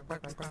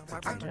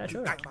 Yeah,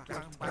 sure.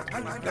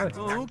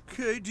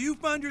 Okay, do you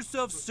find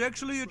yourself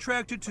sexually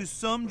attracted to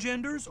some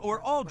genders or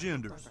all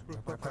genders?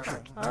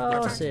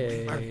 I'll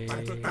say.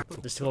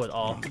 Let's go with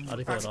all. I'll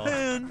just go with all.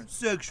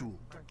 Pansexual,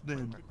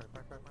 then.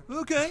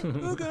 Okay,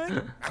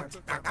 okay.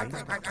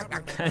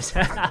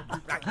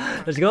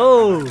 Let's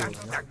go.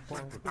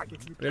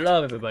 We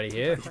love everybody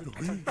here.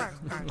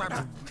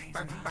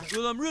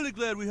 Well, I'm really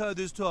glad we had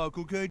this talk,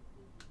 okay?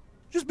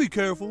 Just be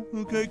careful,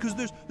 okay? Because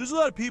there's a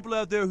lot of people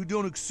out there who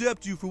don't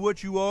accept you for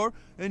what you are,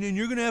 and then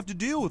you're gonna have to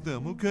deal with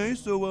them, okay?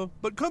 So,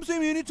 but come see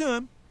me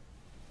anytime.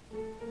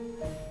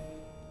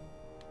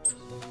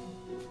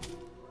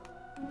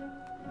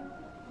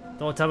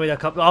 Don't tell me the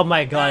couple. Oh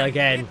my god,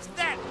 again. It's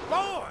that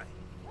boy.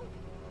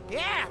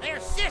 Yeah, they're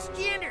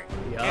cisgender.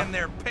 Yeah. And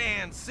they're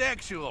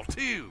pansexual,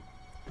 too.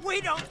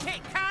 We don't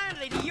take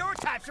kindly to your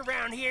types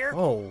around here.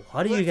 Oh,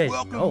 how do you guys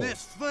welcome know?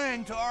 this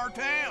thing to our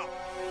town.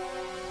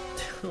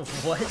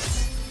 What?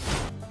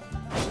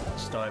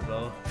 Start,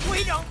 bro.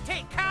 We don't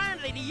take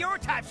kindly to your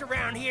types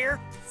around here.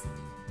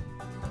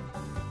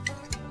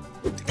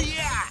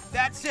 Yeah,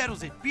 that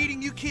settles it.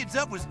 Beating you kids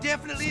up was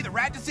definitely the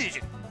right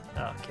decision.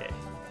 Okay.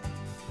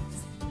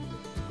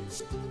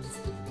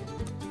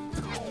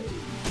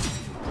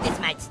 This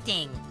might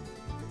sting.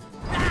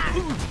 Ah,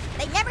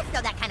 they never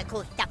show that kind of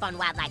cool stuff on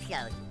wildlife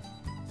shows.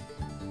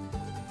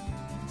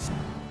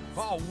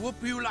 I'll whoop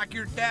you like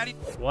your daddy.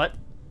 What?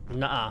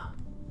 Nuh-uh.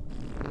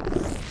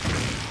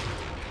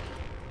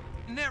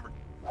 Never.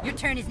 Your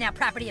turn is now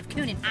property of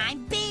Coon and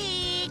I'm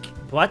big.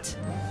 What?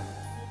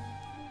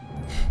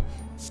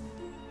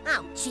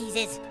 Oh,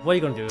 Jesus. What are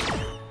you gonna do?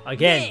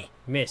 Again, Yeah.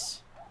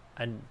 miss.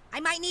 And I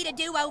might need a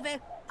do-over.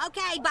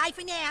 Okay, bye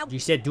for now. you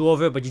said do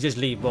over, but you just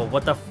leave, bro.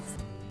 What the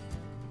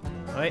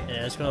Alright,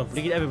 and let's go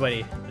bleed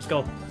everybody. Let's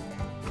go.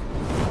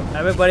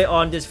 Everybody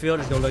on this field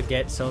is gonna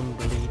get some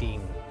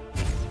bleeding.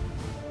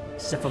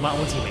 Except for my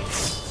own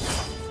teammates.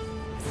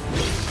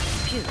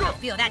 Phew, I'll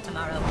feel that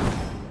tomorrow.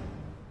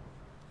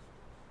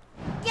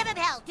 Give him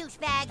hell,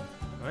 douchebag.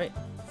 Alright.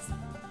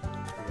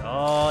 We're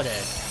all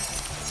dead.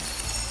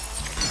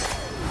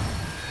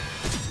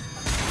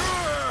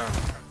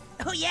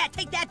 Oh yeah,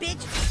 take that,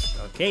 bitch.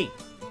 Okay.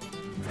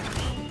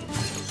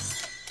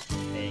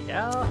 There you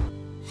go.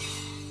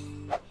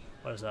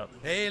 What is up?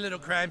 Hey, little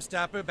Crime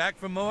Stopper, back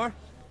for more?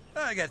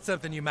 I got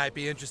something you might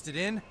be interested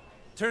in.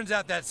 Turns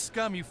out that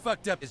scum you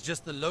fucked up is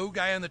just the low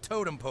guy on the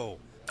totem pole.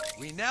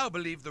 We now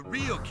believe the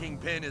real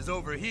kingpin is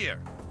over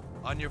here,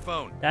 on your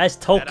phone. That's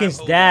Token's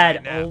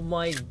dad. Oh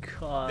my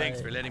god.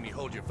 Thanks for letting me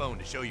hold your phone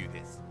to show you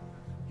this.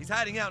 He's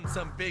hiding out in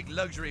some big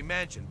luxury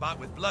mansion bought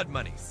with blood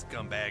money,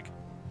 scumbag.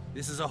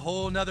 This is a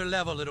whole nother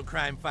level, little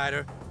crime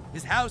fighter.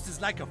 His house is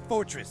like a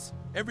fortress.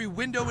 Every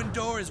window and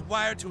door is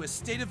wired to a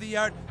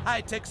state-of-the-art,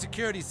 high-tech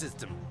security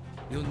system.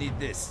 You'll need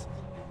this.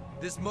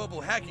 This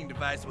mobile hacking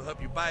device will help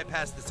you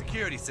bypass the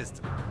security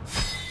system.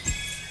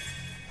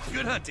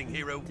 Good hunting,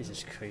 hero. This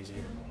is crazy.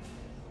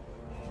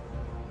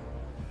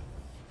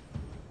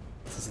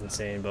 This is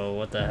insane, bro.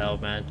 What the hell,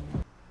 man?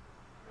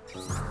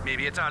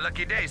 Maybe it's our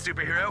lucky day,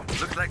 superhero.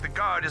 Looks like the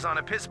guard is on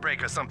a piss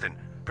break or something.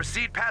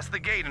 Proceed past the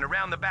gate and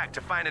around the back to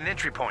find an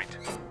entry point.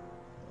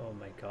 Oh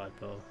my god,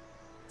 bro.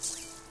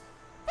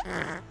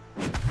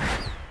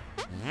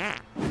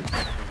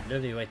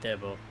 Literally right there,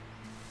 bro.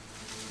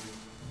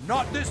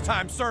 Not this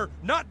time, sir.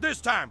 Not this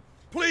time.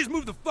 Please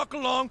move the fuck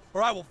along,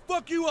 or I will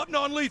fuck you up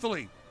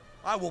non-lethally.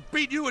 I will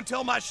beat you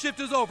until my shift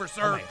is over,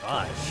 sir. Oh my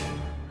gosh.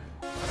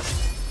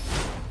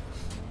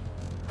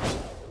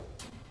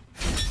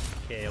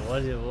 Okay,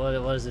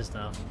 what is this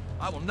now?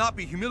 I will not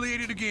be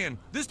humiliated again.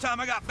 This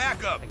time I got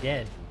backup.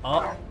 Again?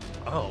 Oh.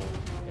 Oh.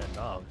 Yeah,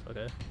 dogs.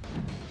 Okay.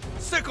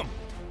 Sick 'em.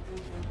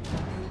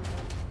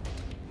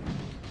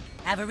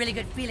 I have a really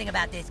good feeling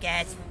about this,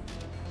 guys.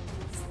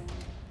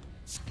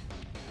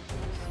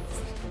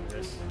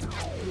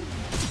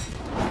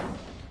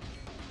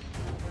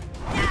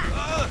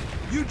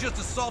 You just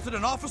assaulted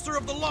an officer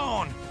of the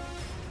lawn.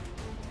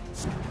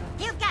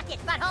 You've got this,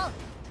 butthole.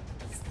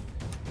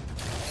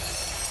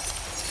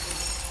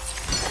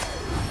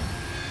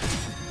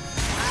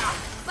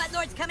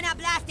 Buttlord's coming out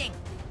blasting.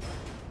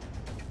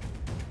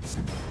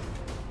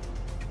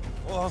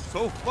 Oh, I'm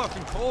so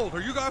fucking cold.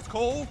 Are you guys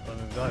cold?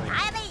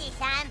 I'll be this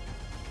time.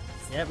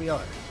 Yeah, we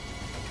are.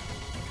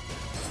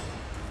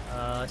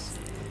 Let's see.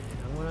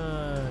 I'm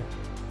gonna.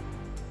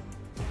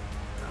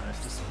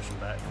 Let's just push him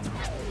back.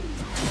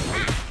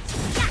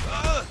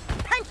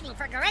 Punching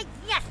for great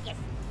justice.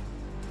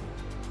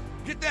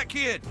 Get that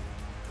kid.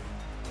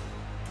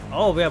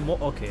 Oh, we have more.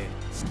 Okay.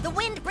 The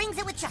wind brings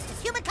it with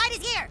justice. Humankind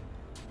is here.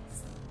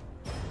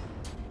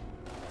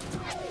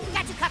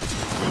 Got you covered.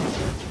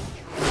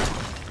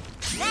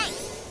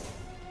 Thanks.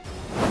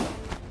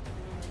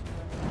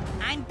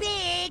 I'm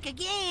big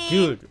again.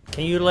 Dude,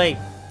 can you like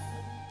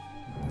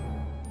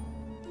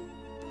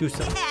do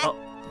something? Oh,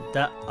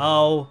 that.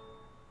 Oh.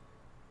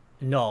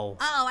 No.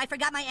 Oh, I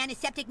forgot my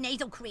antiseptic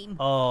nasal cream.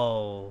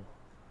 Oh.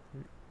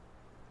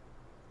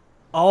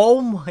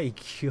 Oh my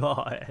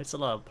god, that's a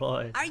lot of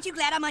play. Aren't you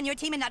glad I'm on your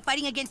team and not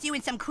fighting against you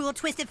in some cruel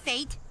twist of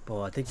fate?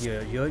 Bro, I think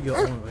you're your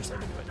own worst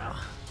enemy right now.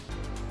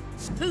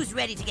 Who's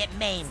ready to get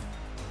maimed?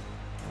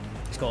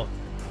 Let's go.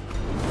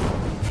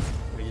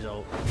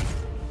 Result.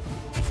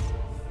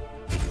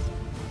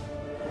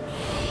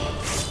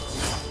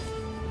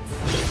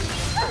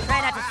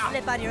 Try not to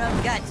slip on your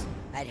own guts.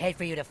 I'd hate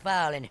for you to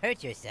fall and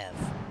hurt yourself.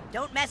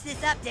 Don't mess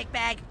this up,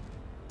 dickbag.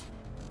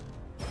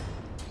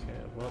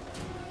 Okay, well.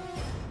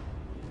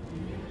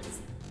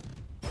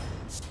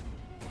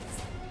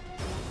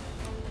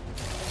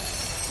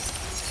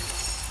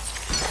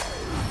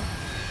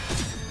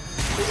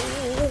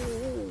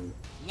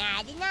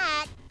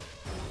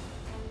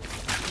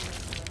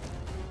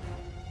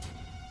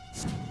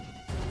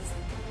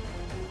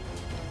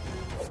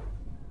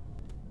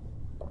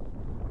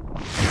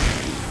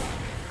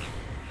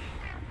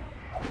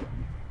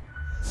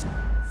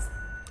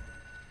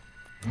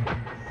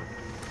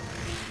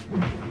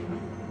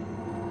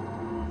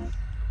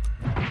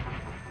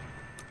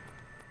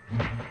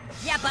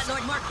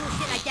 afford more cool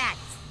shit like that.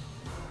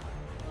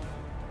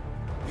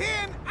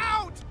 Pin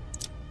out!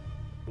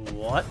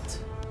 What?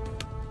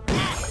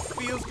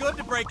 Feels good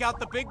to break out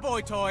the big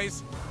boy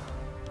toys.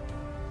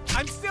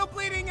 I'm still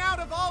bleeding out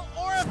of all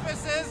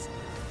orifices.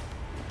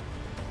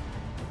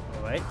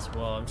 Alright,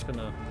 well, I'm just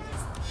gonna...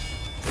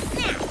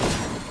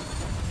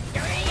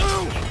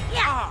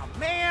 Ah,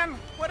 man!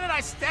 What did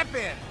I step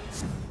in?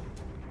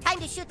 Time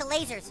to shoot the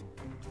lasers.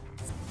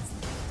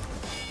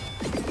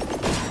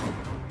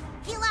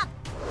 Heal up!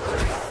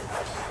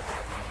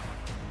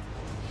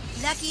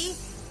 Lucky.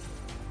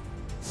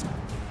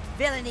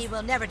 Villainy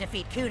will never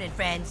defeat Coon and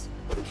friends.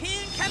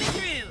 Coon coming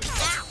through!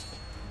 Ow!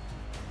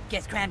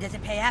 Guess crime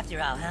doesn't pay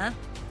after all, huh?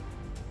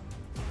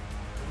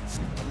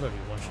 I'm gonna be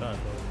one shot,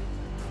 though.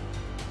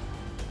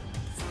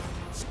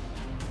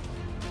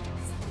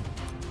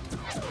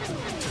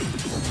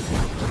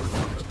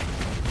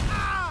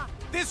 Ah!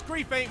 This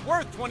grief ain't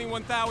worth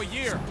 21,000 a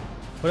year.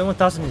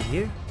 21,000 a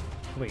year?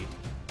 Wait.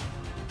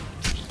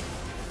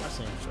 That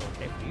seems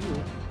okay for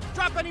you.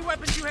 Drop any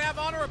weapons you have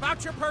on or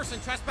about your person,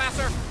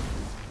 trespasser.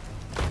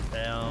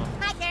 Down.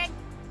 My turn.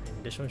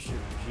 This one should...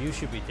 You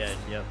should be dead,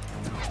 yep.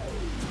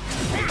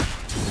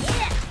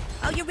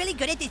 Oh, you're really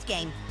good at this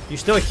game. You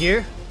still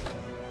here?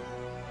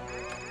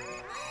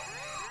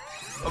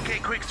 Okay,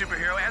 quick,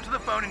 superhero. Answer the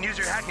phone and use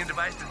your hacking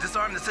device to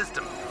disarm the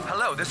system.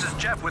 Hello, this is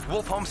Jeff with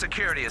Wolf Home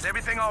Security. Is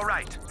everything all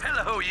right?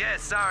 Hello,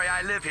 yes. Sorry,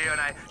 I live here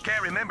and I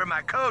can't remember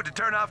my code to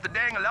turn off the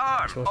dang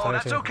alarm. Oh,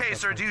 that's okay,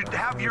 sir. Do you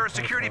have your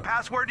security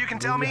password you can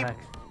tell me?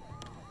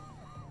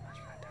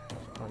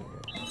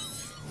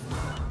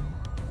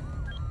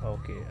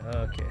 Okay,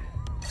 okay.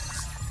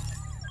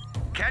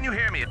 Can you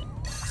hear me?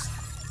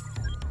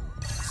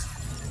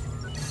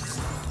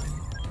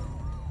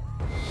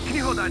 Can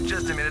you hold on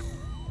just a minute?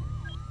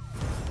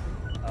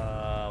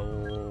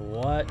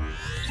 What?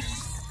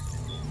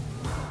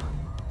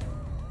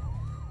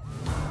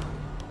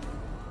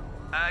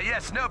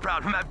 Yes, no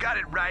problem. I've got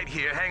it right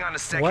here. Hang on a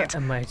second. What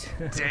am I...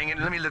 Dang it,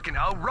 let me look in.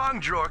 Oh, wrong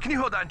drawer. Can you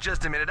hold on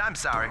just a minute? I'm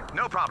sorry.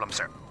 No problem,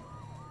 sir.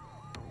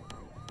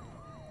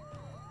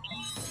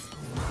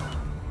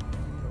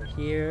 We're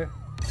here.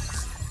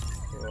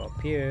 We're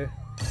up here.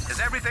 Is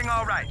everything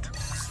all right?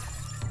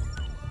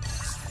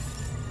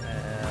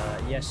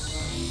 Yes.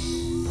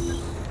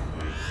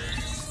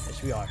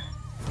 Yes, we are.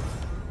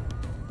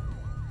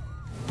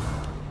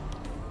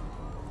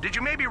 Did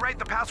you maybe write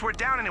the password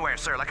down anywhere,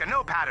 sir? Like a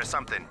notepad or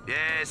something?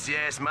 Yes,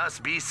 yes,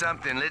 must be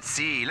something. Let's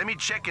see. Let me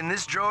check in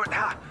this drawer.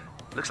 Ah,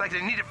 looks like I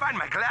need to find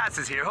my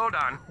glasses here. Hold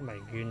on. Oh my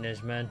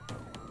goodness, man.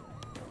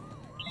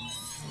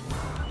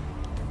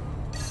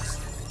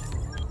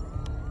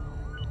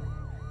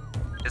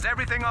 Is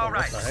everything all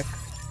right? What the heck?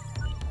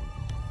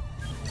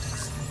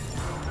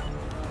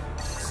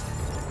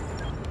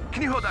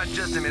 Can you hold on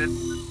just a minute?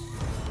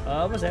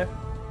 What's there?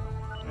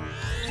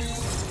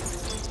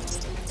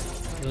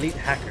 Elite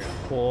hacker.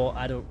 Cool.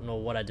 I don't know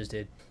what I just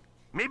did.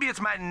 Maybe it's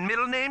my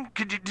middle name?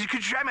 Could you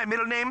try my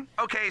middle name?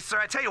 Okay, sir,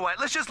 I tell you what,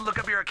 let's just look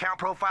up your account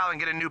profile and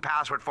get a new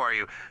password for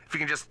you. If you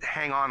can just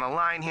hang on the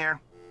line here.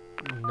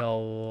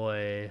 No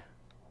way.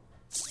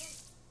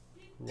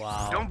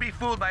 Wow. Don't be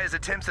fooled by his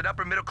attempts at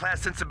upper middle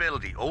class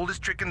sensibility.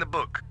 Oldest trick in the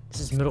book. This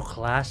is middle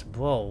class?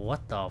 Whoa,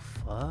 what the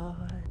fuck?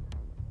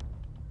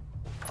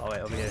 Oh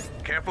wait, over here.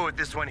 Careful with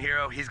this one,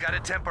 hero. He's got a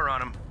temper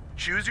on him.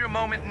 Choose your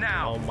moment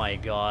now. Oh my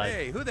god.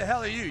 Hey, who the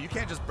hell are you? You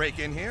can't just break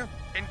in here.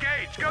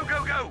 Engage! Go,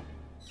 go, go!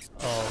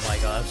 Oh my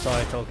god, I'm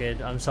sorry,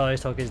 Token. I'm sorry,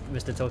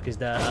 Mr. Token's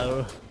dad.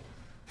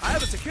 I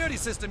have a security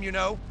system, you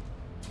know.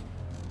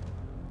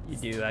 You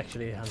do,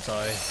 actually. I'm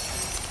sorry.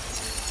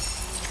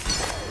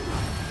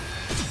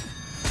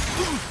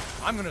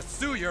 I'm gonna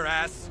sue your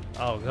ass.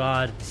 Oh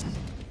god.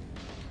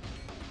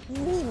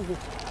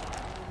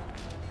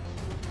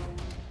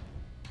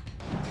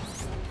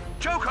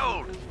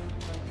 Chokehold!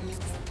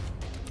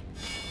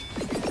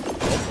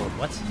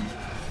 What?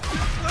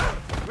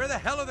 Where the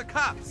hell are the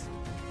cops?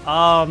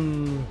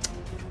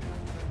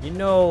 You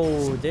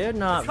know, they're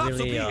not Cops will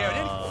really, be here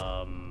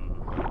at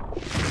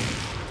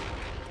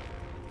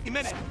any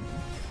minute.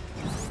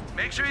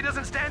 Make sure he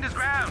doesn't stand his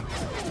ground.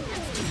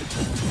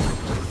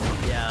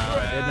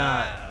 yeah, they're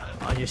not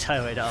on your side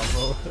right now,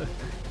 bro.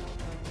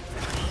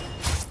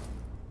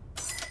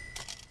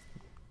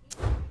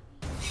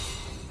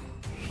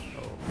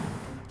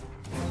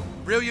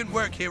 Brilliant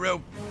work,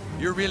 hero.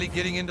 You're really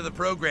getting into the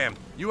program.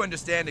 You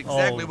understand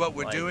exactly what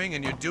we're doing,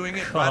 and you're doing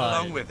it right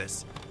along with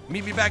us.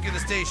 Meet me back at the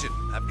station.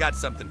 I've got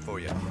something for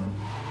you.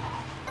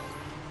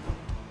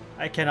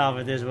 I cannot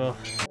with this, bro.